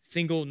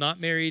 single, not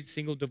married,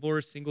 single,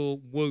 divorced, single,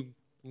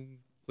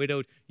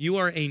 widowed. You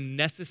are a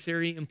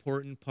necessary,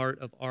 important part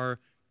of our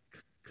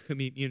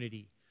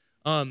community.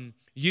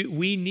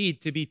 We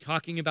need to be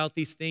talking about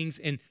these things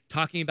and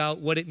talking about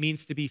what it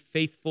means to be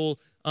faithful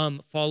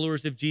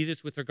followers of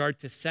Jesus with regard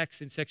to sex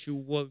and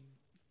sexuality.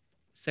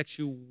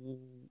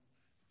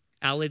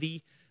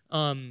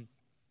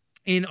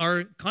 In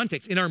our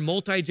context, in our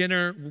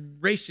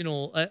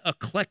multi-generational,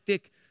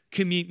 eclectic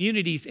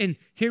communities. And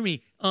hear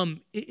me,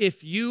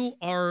 if you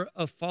are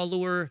a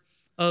follower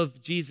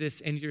of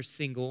Jesus and you're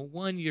single,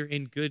 one, you're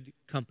in good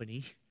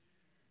company.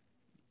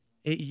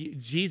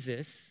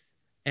 Jesus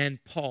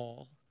and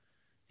Paul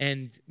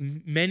and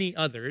many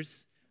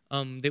others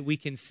that we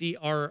can see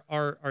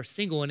are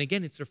single. And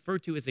again, it's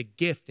referred to as a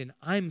gift. And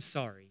I'm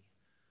sorry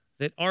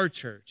that our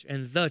church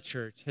and the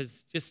church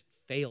has just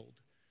failed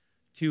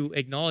to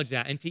acknowledge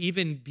that and to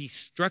even be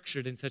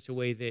structured in such a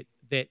way that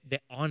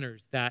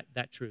honors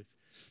that truth.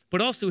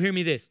 But also, hear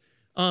me this.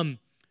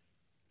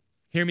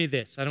 Hear me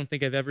this. I don't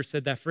think I've ever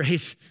said that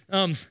phrase,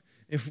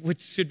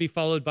 which should be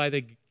followed by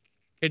the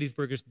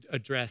Gettysburg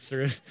Address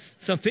or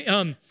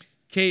something.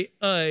 Hear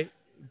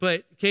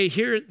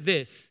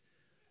this.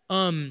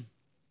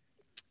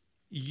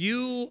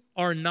 You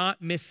are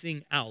not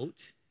missing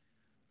out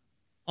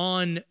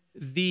on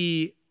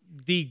the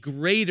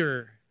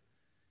greater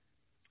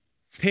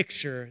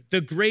picture, the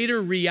greater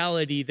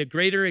reality, the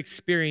greater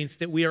experience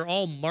that we are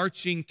all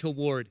marching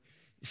toward.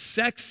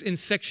 Sex and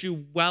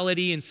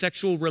sexuality and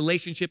sexual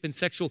relationship and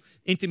sexual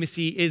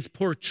intimacy is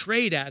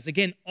portrayed as,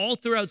 again, all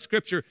throughout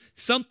Scripture,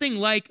 something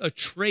like a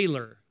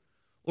trailer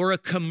or a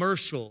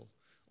commercial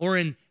or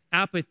an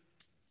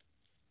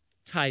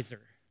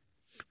appetizer.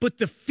 But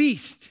the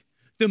feast,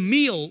 the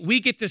meal we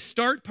get to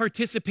start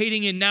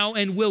participating in now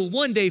and will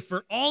one day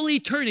for all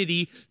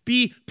eternity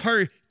be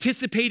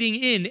participating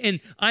in. And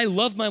I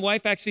love my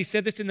wife. I actually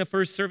said this in the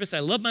first service. I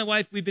love my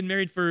wife. We've been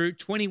married for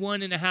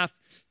 21 and a half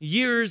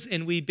years,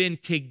 and we've been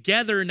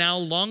together now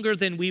longer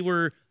than we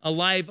were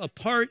alive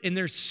apart. And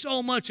there's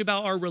so much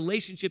about our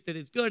relationship that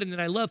is good and that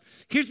I love.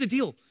 Here's the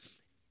deal.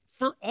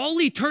 For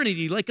all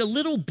eternity, like a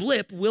little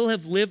blip, we'll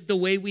have lived the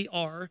way we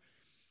are.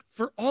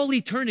 For all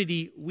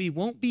eternity, we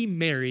won't be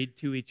married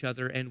to each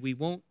other and we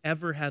won't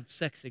ever have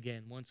sex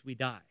again once we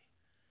die.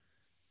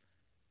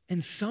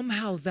 And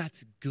somehow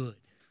that's good.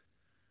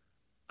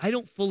 I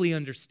don't fully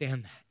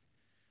understand that.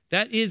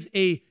 That is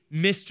a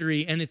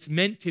mystery, and it's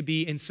meant to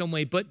be in some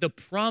way. But the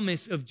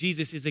promise of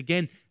Jesus is,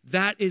 again,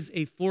 that is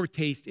a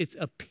foretaste. It's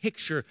a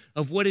picture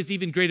of what is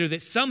even greater,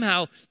 that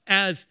somehow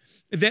as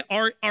that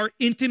our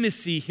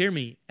intimacy, hear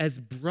me, as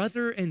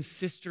brother and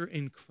sister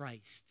in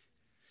Christ,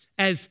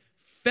 as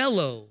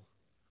fellow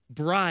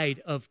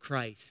bride of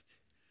Christ,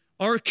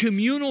 our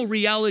communal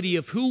reality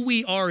of who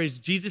we are as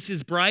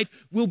Jesus' bride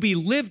will be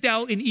lived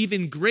out in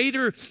even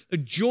greater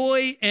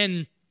joy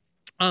and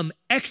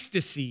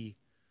ecstasy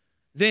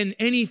than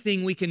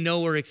anything we can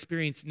know or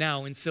experience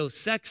now. And so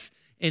sex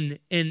and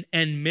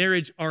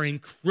marriage are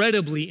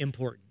incredibly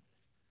important,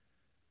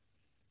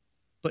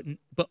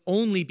 but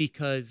only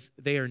because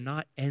they are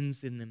not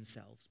ends in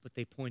themselves, but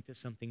they point to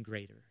something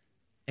greater.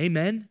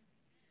 Amen?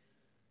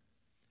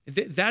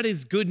 That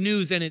is good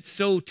news, and it's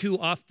so too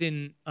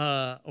often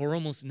or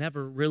almost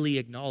never really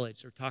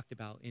acknowledged or talked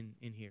about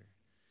in here.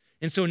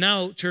 And so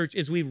now, church,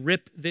 as we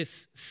rip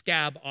this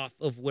scab off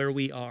of where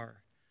we are,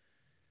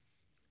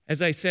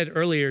 as I said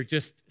earlier,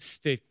 just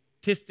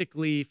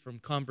statistically from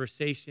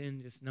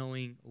conversation, just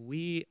knowing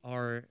we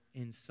are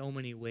in so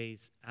many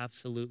ways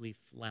absolutely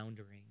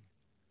floundering.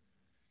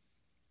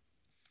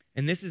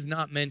 And this is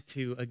not meant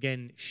to,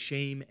 again,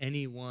 shame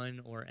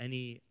anyone or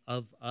any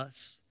of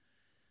us.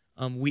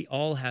 We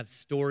all have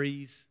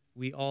stories.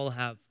 We all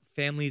have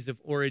families of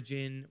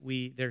origin.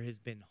 There has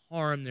been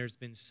harm. There's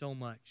been so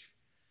much.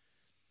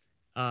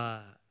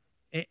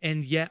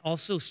 And yet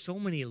also so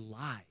many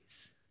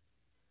lies.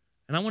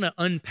 And I want to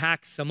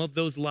unpack some of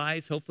those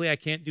lies. Hopefully I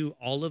can't do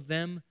all of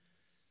them.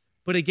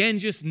 But again,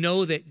 just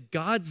know that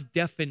God's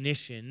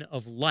definition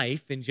of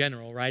life in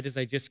general, right, as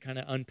I just kind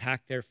of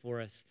unpacked there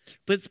for us,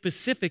 but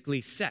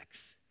specifically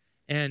sex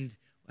and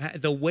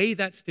the way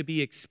that's to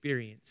be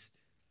experienced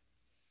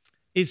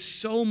is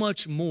so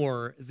much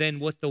more than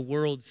what the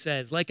world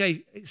says. Like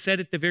I said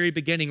at the very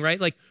beginning,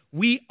 right? Like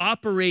we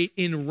operate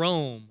in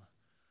Rome.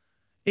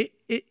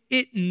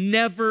 It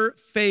never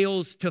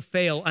fails to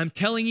fail. I'm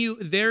telling you,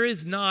 there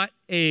is not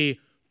a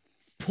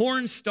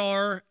porn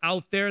star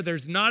out there.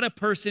 There's not a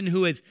person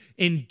who has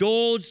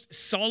indulged.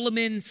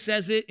 Solomon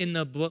says it in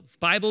the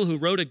Bible, who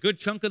wrote a good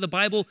chunk of the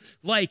Bible.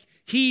 Like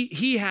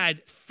he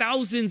had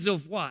thousands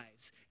of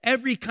wives.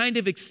 Every kind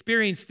of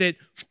experience that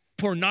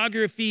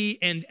pornography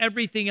and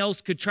everything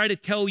else could try to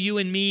tell you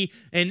and me.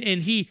 And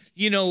he,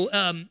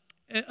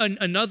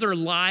 another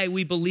lie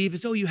we believe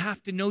is, you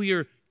have to know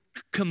your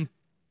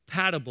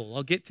compatible.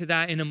 I'll get to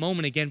that in a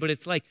moment again, but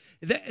it's like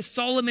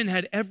Solomon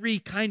had every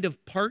kind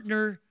of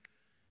partner,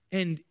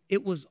 and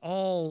it was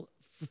all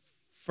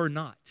for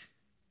naught.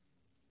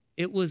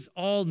 It was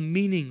all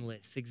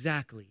meaningless,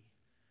 exactly.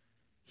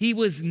 He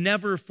was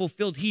never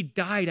fulfilled. He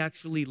died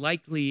actually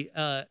likely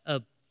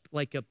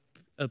like a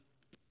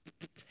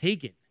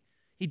pagan.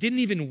 He didn't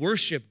even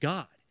worship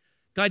God.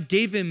 God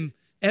gave him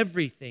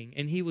everything,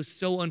 and he was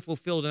so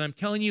unfulfilled. And I'm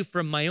telling you,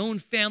 from my own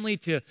family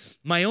to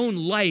my own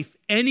life,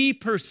 any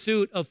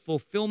pursuit of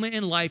fulfillment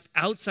in life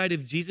outside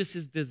of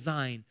Jesus'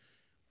 design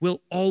will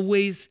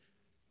always,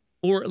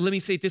 or let me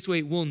say it this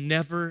way, will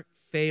never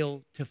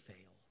fail to fail.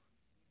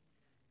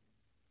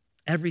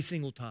 Every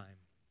single time.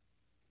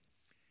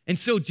 And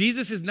so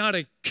Jesus is not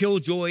a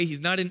killjoy. He's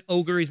not an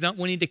ogre. He's not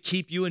wanting to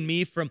keep you and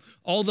me from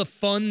all the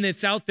fun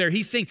that's out there.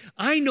 He's saying,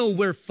 I know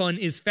where fun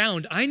is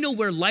found. I know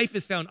where life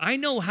is found. I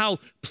know how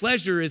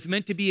pleasure is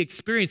meant to be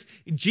experienced.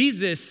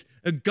 Jesus,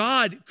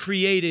 God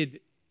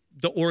created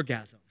the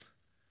orgasm.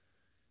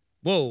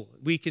 Whoa,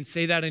 we can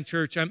say that in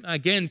church.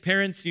 Again,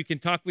 parents, you can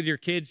talk with your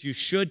kids. You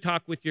should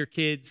talk with your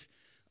kids.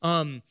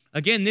 Again,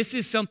 this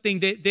is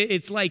something that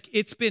it's like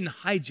it's been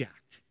hijacked.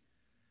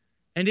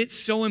 And it's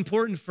so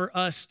important for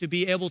us to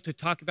be able to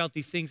talk about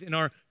these things in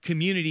our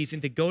communities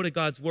and to go to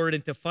God's word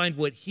and to find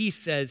what he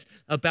says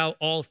about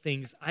all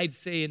things. I'd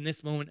say in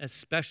this moment,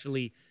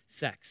 especially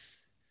sex.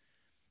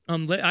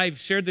 I've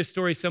shared this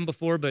story some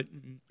before, but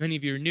many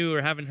of you are new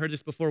or haven't heard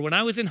this before. When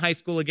I was in high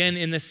school, again,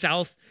 in the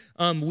South,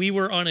 we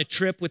were on a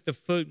trip with the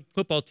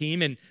football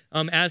team. And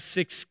as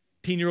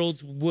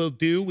 16-year-olds will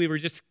do, we were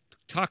just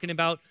talking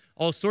about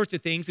all sorts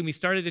of things. And we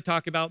started to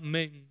talk about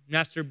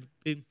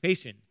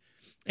masturbation.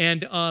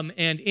 And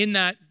in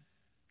that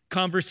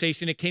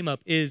conversation, it came up,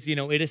 is,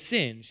 it a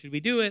sin? Should we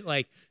do it?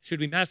 Like, should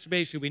we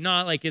masturbate? Should we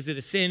not? Like, is it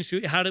a sin?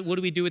 What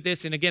do we do with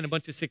this? And again, a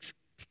bunch of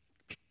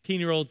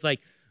 16-year-olds, like,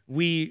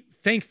 we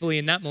thankfully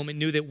in that moment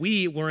knew that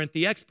we weren't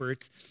the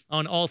experts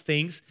on all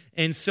things.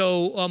 And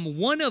so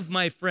one of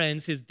my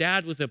friends, his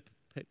dad was a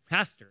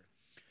pastor.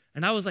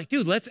 And I was like,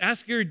 dude, let's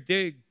ask your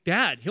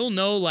dad. He'll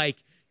know, like,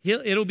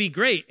 it'll be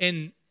great.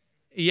 And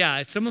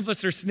yeah, some of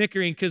us are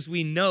snickering because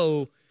we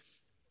know.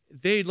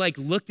 They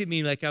looked at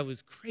me like I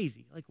was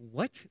crazy. Like,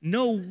 what?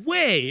 No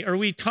way are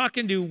we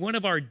talking to one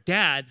of our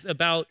dads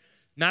about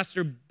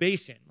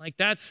masturbation.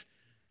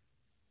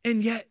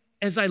 And yet,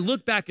 as I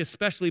look back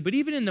especially, but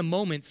even in the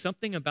moment,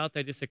 something about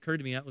that just occurred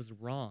to me that was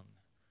wrong.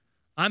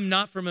 I'm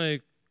not from a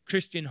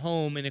Christian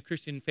home and a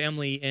Christian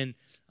family, and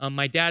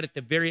my dad at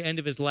the very end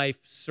of his life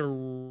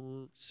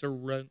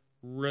surrendered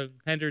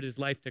surrendered his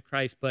life to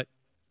Christ, but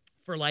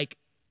for like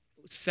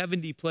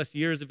 70 plus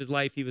years of his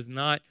life, he was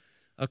not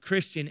a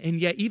Christian. And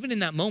yet, even in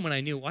that moment,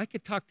 I knew, well, I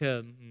could talk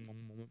to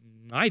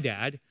my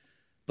dad,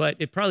 but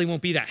it probably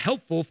won't be that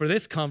helpful for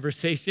this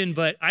conversation,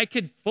 but I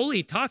could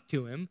fully talk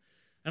to him.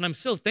 And I'm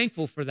so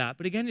thankful for that.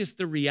 But again, just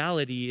the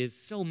reality is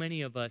so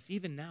many of us,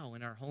 even now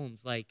in our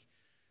homes, like,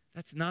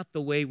 that's not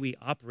the way we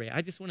operate.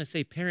 I just want to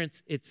say,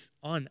 parents, it's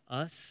on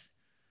us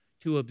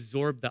to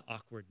absorb the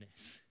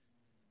awkwardness.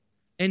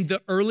 And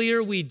the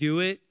earlier we do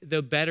it,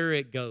 the better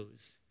it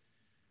goes.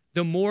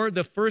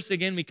 The first,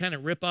 again, we kind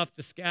of rip off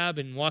the scab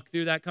and walk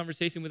through that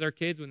conversation with our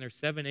kids when they're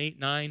 7, 8,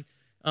 9.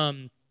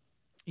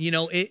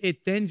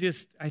 It then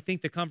just, I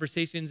think the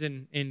conversations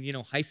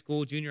in high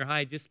school, junior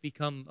high just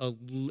become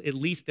at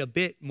least a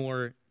bit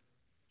more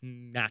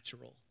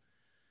natural.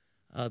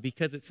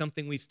 Because it's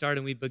something we've started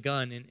and we've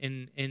begun.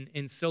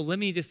 And so let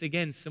me just,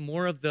 again, some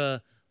more of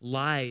the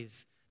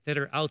lies that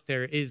are out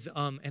there is,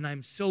 and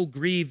I'm so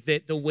grieved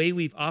that the way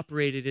we've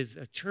operated as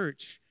a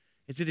church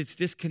is that it's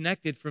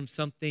disconnected from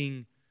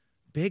something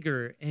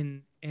bigger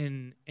and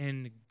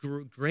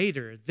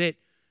greater,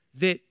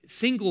 that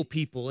single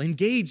people,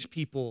 engaged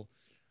people,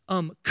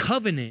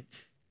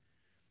 covenant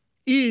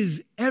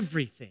is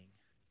everything.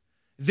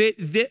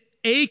 That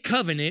a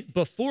covenant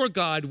before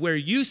God where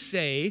you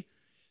say,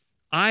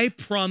 I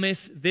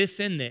promise this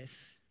and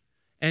this,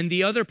 and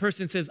the other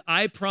person says,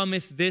 I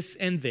promise this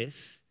and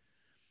this,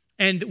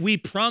 and we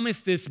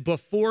promise this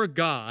before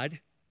God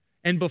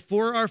and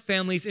before our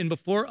families and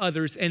before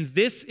others, and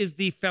this is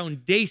the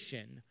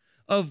foundation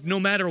of no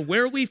matter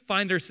where we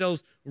find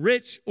ourselves,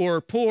 rich or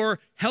poor,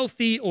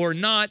 healthy or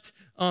not,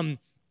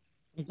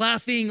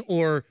 laughing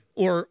or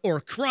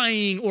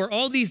crying or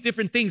all these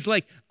different things,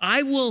 like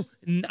I will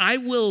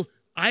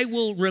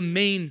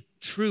remain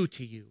true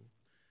to you.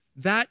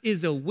 That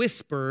is a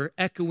whisper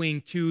echoing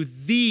to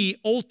the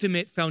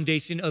ultimate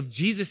foundation of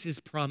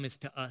Jesus' promise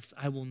to us.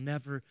 I will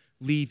never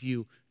leave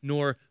you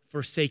nor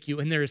forsake you.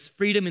 And there is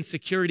freedom and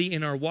security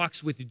in our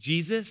walks with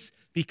Jesus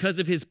because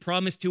of his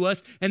promise to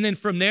us. And then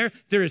from there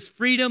is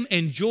freedom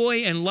and joy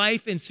and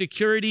life and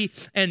security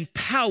and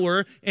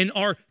power in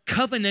our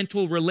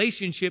covenantal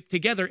relationship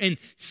together. And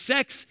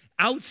sex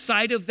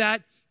outside of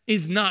that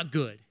is not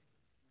good,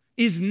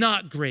 is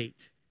not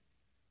great.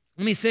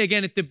 Let me say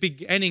again at the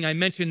beginning, I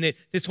mentioned that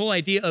this whole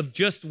idea of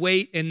just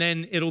wait and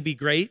then it'll be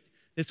great.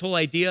 This whole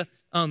idea,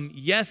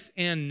 yes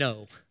and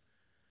no.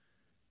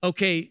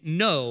 Okay,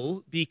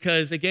 no,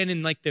 because again,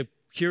 in like the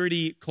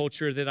purity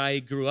culture that I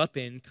grew up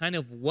in kind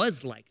of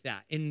was like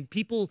that. And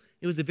people,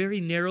 it was a very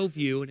narrow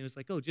view and it was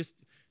like, oh, just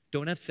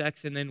don't have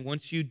sex. And then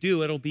once you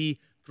do, it'll be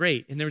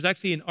great. And there was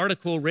actually an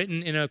article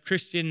written in a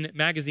Christian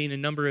magazine a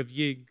number of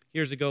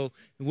years ago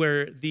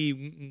where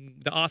the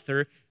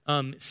author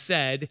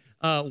said,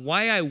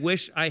 why I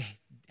wish I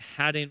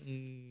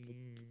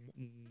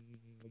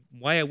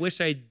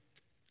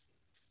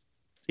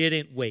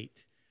didn't wait.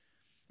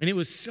 And it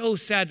was so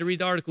sad to read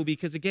the article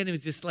because, again, it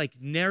was this like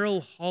narrow,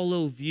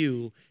 hollow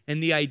view.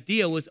 And the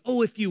idea was,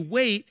 oh, if you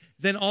wait,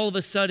 then all of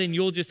a sudden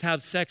you'll just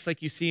have sex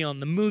like you see on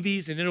the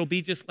movies and it'll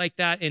be just like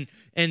that. And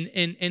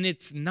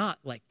it's not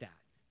like that.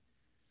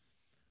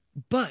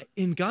 But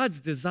in God's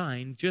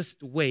design,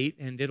 just wait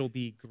and it'll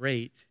be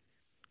great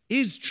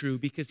is true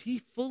because he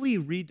fully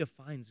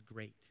redefines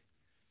great.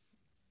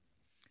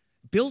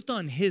 Built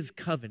on his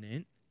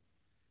covenant,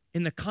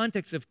 in the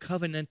context of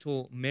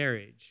covenantal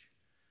marriage,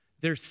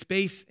 there's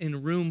space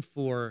and room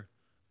for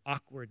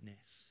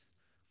awkwardness,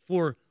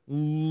 for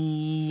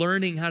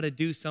learning how to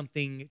do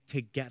something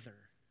together,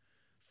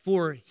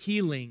 for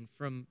healing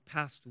from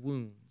past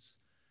wounds,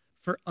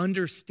 for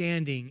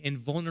understanding and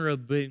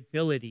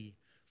vulnerability,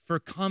 for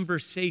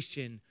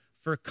conversation,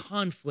 for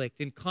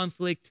conflict and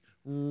conflict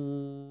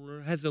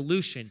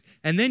resolution.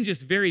 And then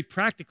just very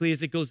practically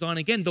as it goes on,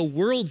 again, the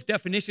world's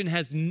definition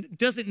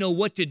doesn't know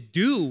what to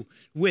do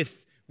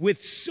with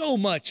so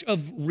much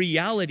of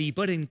reality,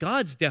 but in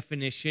God's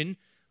definition,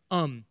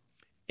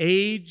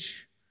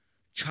 age,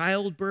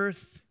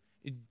 childbirth,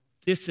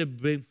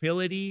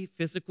 disability,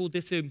 physical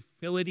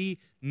disability,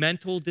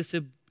 mental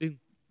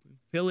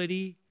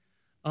disability,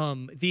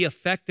 the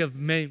effect of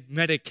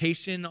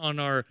medication on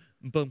our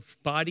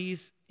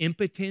bodies,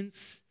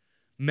 impotence,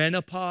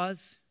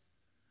 menopause.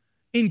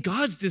 In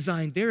God's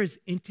design, there is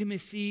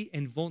intimacy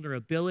and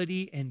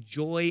vulnerability and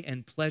joy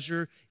and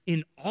pleasure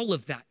in all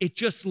of that. It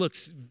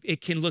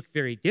can look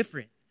very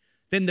different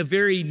than the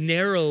very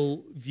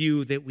narrow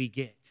view that we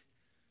get.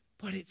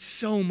 But it's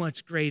so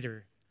much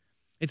greater.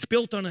 It's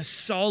built on a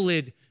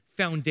solid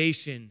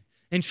foundation.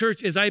 And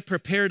church, as I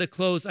prepare to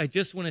close, I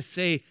just want to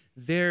say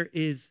there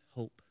is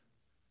hope.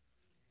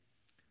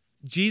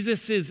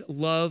 Jesus'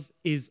 love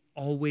is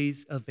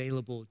always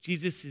available.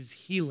 Jesus'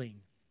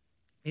 healing,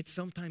 it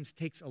sometimes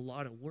takes a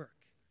lot of work.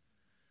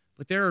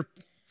 But there are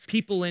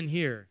people in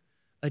here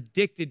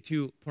addicted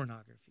to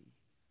pornography,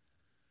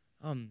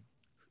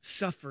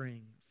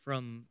 suffering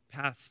from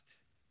past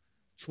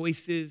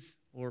choices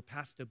or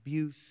past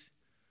abuse,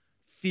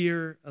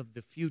 fear of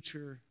the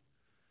future.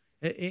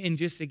 And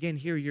just again,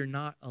 here, you're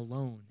not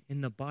alone.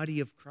 In the body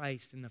of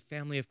Christ, in the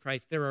family of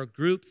Christ, there are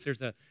groups.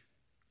 There's a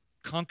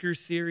Conquer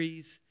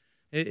series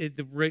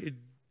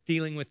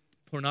dealing with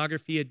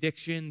pornography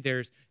addiction.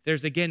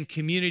 There's again,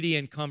 community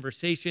and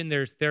conversation.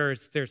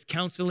 There's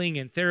counseling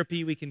and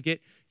therapy we can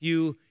get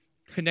you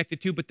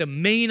connected to. But the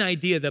main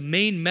idea, the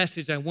main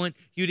message I want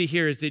you to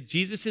hear is that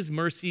Jesus'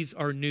 mercies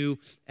are new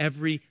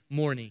every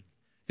morning.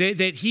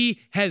 That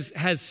he has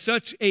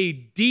such a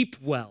deep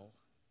well,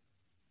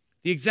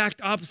 the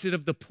exact opposite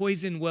of the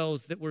poison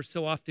wells that we're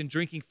so often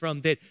drinking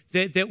from, that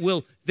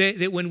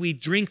when we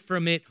drink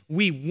from it,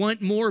 we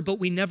want more, but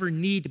we never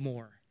need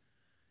more.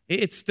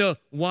 It's the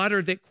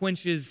water that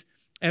quenches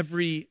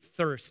every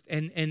thirst.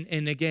 And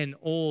again,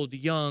 old,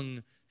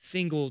 young,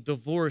 single,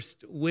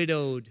 divorced,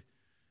 widowed,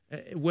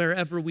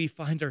 wherever we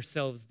find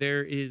ourselves,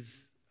 there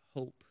is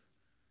hope.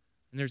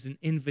 And there's an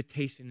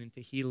invitation into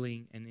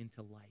healing and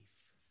into life.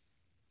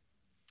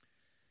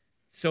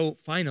 So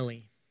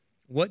finally,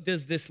 what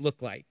does this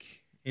look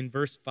like in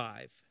verse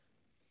 5?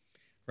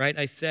 Right?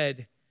 I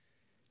said,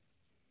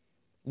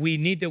 we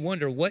need to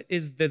wonder, what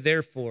is the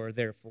therefore?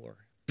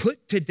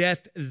 Put to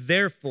death,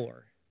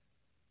 therefore,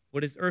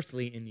 what is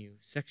earthly in you?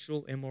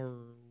 Sexual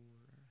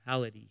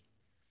immorality.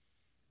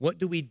 What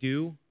do we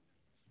do?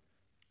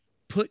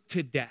 Put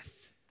to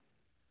death.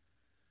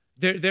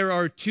 There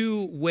are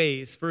two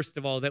ways, first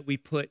of all, that we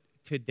put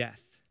to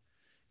death.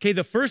 Okay,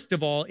 the first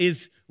of all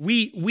is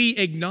we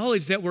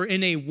acknowledge that we're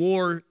in a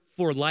war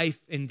for life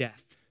and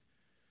death.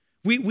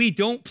 We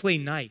don't play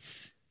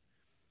nice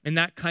in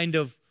that kind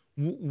of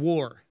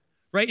war,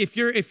 right? If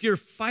you're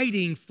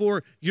fighting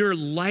for your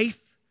life,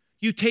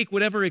 you take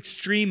whatever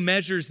extreme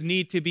measures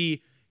need to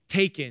be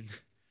taken.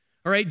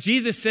 All right,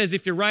 Jesus says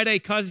if your right eye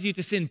causes you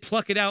to sin,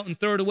 pluck it out and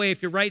throw it away.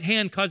 If your right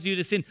hand causes you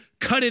to sin,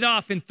 cut it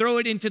off and throw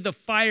it into the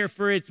fire,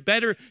 for it's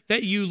better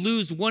that you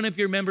lose one of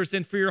your members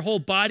than for your whole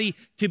body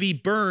to be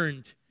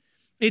burned.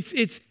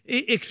 It's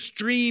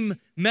extreme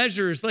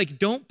measures, like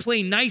don't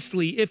play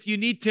nicely. If you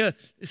need to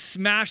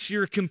smash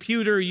your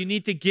computer, you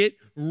need to get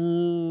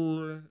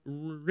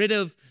rid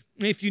of,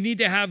 if you need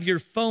to have your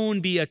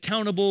phone be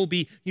accountable,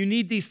 you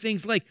need these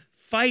things, like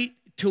fight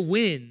to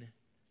win.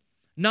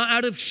 Not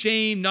out of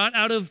shame, not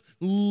out of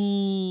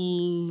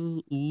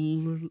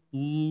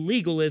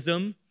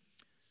legalism,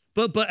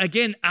 but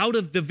again, out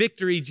of the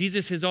victory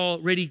Jesus has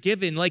already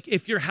given. Like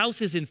if your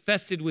house is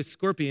infested with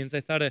scorpions,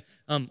 I thought of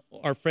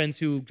our friends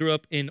who grew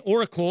up in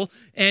Oracle,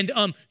 and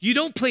you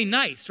don't play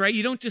nice, right?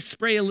 You don't just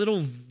spray a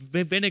little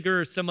vinegar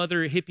or some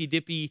other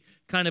hippy-dippy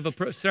kind of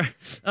approach,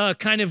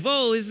 kind of,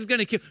 oh, this is going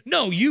to kill.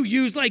 No, you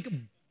use like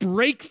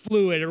brake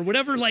fluid or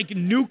whatever like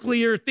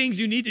nuclear things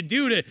you need to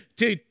do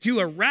to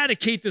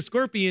eradicate the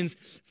scorpions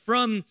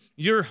from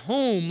your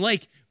home.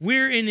 Like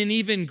we're in an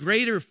even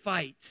greater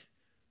fight.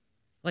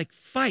 Like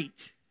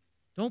fight.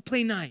 Don't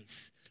play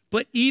nice.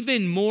 But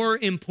even more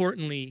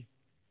importantly,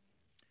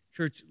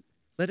 church,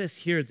 let us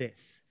hear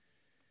this.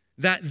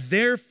 That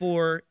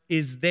therefore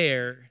is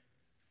there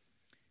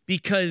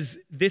because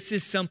this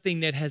is something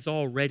that has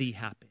already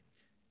happened.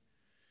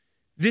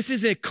 This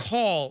is a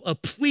call, a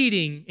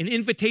pleading, an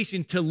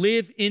invitation to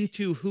live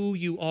into who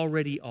you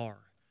already are.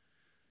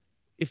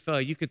 If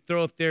you could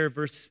throw up there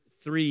verse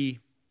 3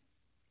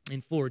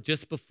 and 4,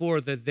 just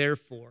before the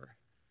therefore.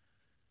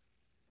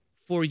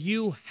 For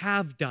you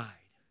have died,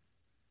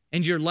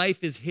 and your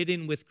life is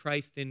hidden with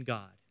Christ in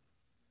God.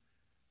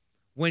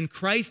 When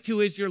Christ, who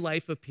is your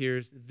life,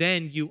 appears,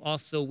 then you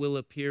also will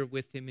appear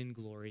with him in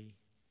glory.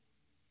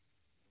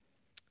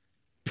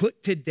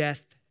 Put to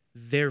death,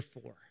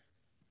 therefore.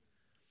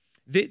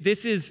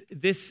 This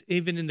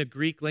even in the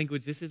Greek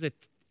language, this is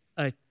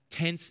a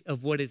tense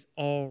of what has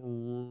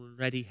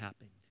already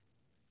happened.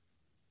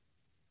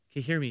 Okay,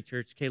 hear me,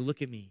 church. Okay,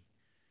 look at me.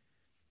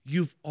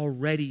 You've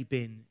already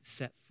been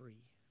set free.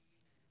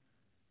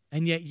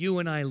 And yet you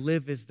and I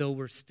live as though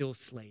we're still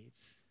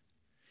slaves.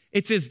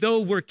 It's as though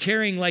we're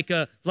carrying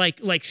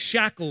like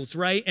shackles,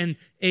 right? And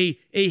a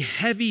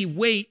heavy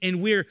weight,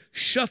 and we're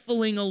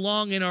shuffling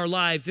along in our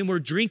lives, and we're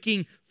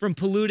drinking from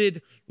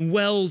polluted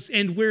wells,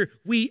 and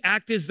we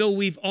act as though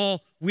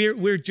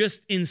we're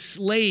just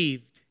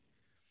enslaved.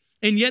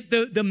 And yet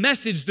the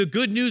message, the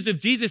good news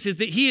of Jesus is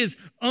that he has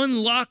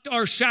unlocked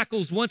our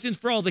shackles once and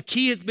for all. The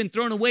key has been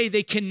thrown away.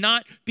 They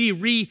cannot be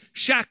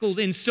re-shackled.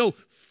 And so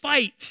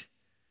fight.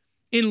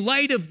 In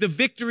light of the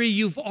victory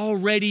you've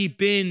already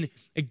been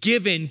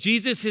given,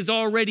 Jesus has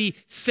already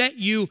set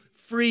you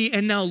free,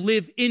 and now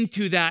live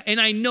into that.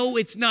 And I know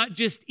it's not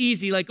just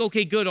easy, like,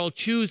 okay, good, I'll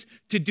choose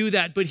to do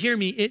that. But hear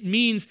me, it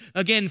means,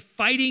 again,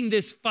 fighting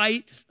this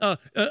fight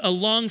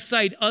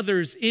alongside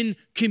others in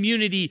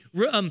community,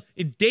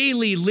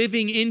 daily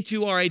living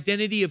into our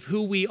identity of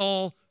who we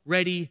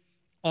already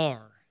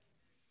are.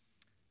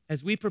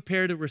 As we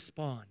prepare to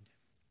respond,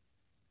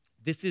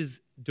 this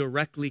is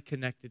directly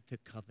connected to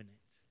covenant.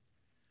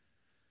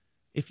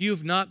 If you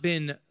have not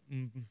been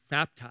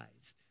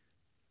baptized,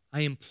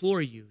 I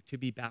implore you to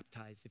be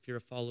baptized if you're a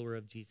follower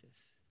of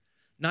Jesus.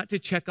 Not to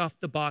check off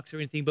the box or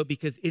anything, but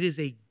because it is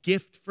a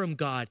gift from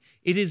God.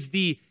 It is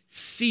the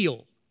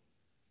seal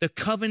the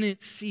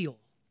covenant seal.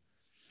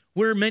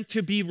 We're meant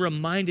to be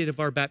reminded of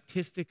our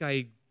baptistic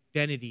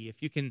identity.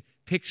 If you can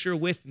picture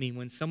with me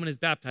when someone is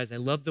baptized, I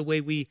love the way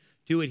we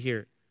do it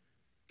here.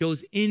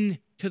 Goes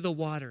into the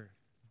water,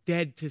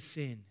 dead to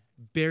sin,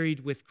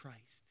 buried with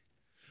Christ,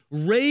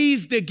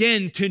 raised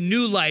again to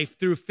new life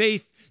through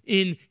faith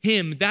in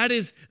him. That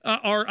is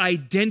our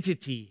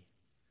identity.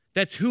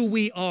 That's who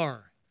we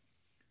are.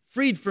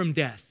 Freed from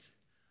death,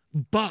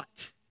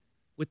 bought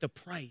with a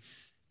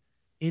price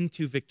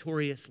into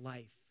victorious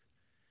life.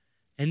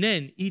 And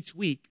then each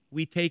week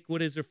we take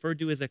what is referred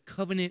to as a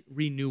covenant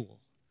renewal.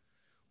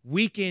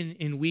 Week in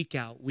and week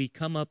out, we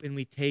come up and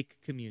we take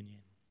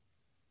communion.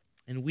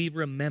 And we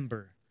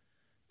remember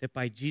that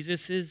by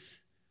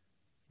Jesus'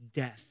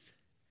 death,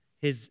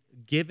 his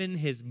given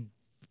his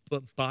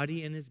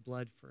body and his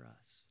blood for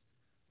us,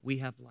 we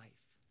have life.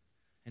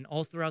 And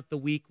all throughout the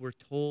week, we're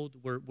told,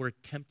 we're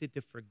tempted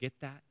to forget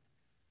that,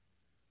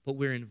 but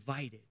we're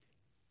invited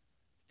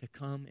to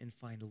come and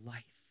find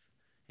life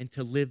and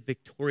to live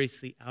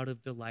victoriously out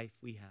of the life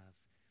we have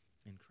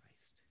in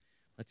Christ.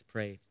 Let's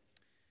pray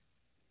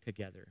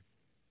together.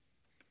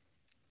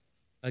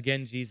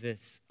 Again,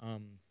 Jesus,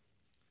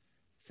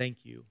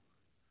 thank you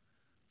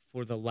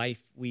for the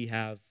life we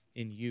have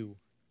in you.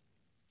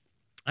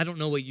 I don't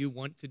know what you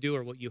want to do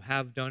or what you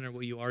have done or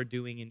what you are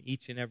doing in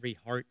each and every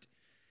heart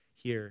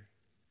here,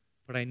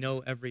 but I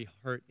know every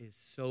heart is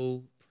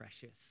so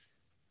precious.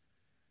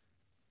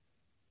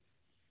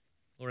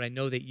 Lord, I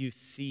know that you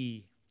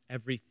see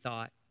every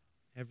thought,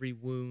 every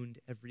wound,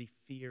 every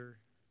fear,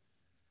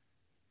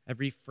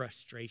 every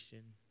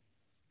frustration,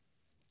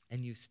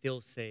 and you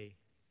still say,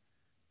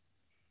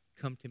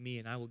 come to me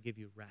and I will give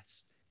you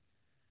rest.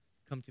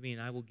 Come to me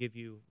and I will give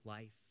you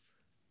life.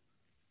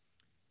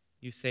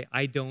 You say,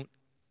 I don't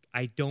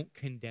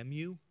condemn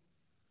you.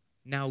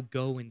 Now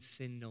go and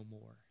sin no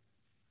more.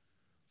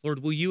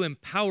 Lord, will you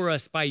empower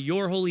us by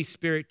your Holy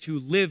Spirit to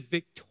live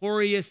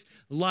victorious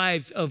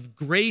lives of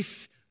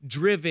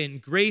grace-driven,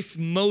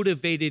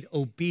 grace-motivated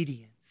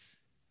obedience.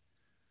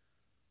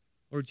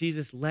 Lord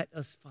Jesus, let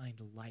us find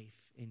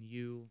life in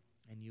you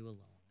and you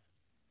alone.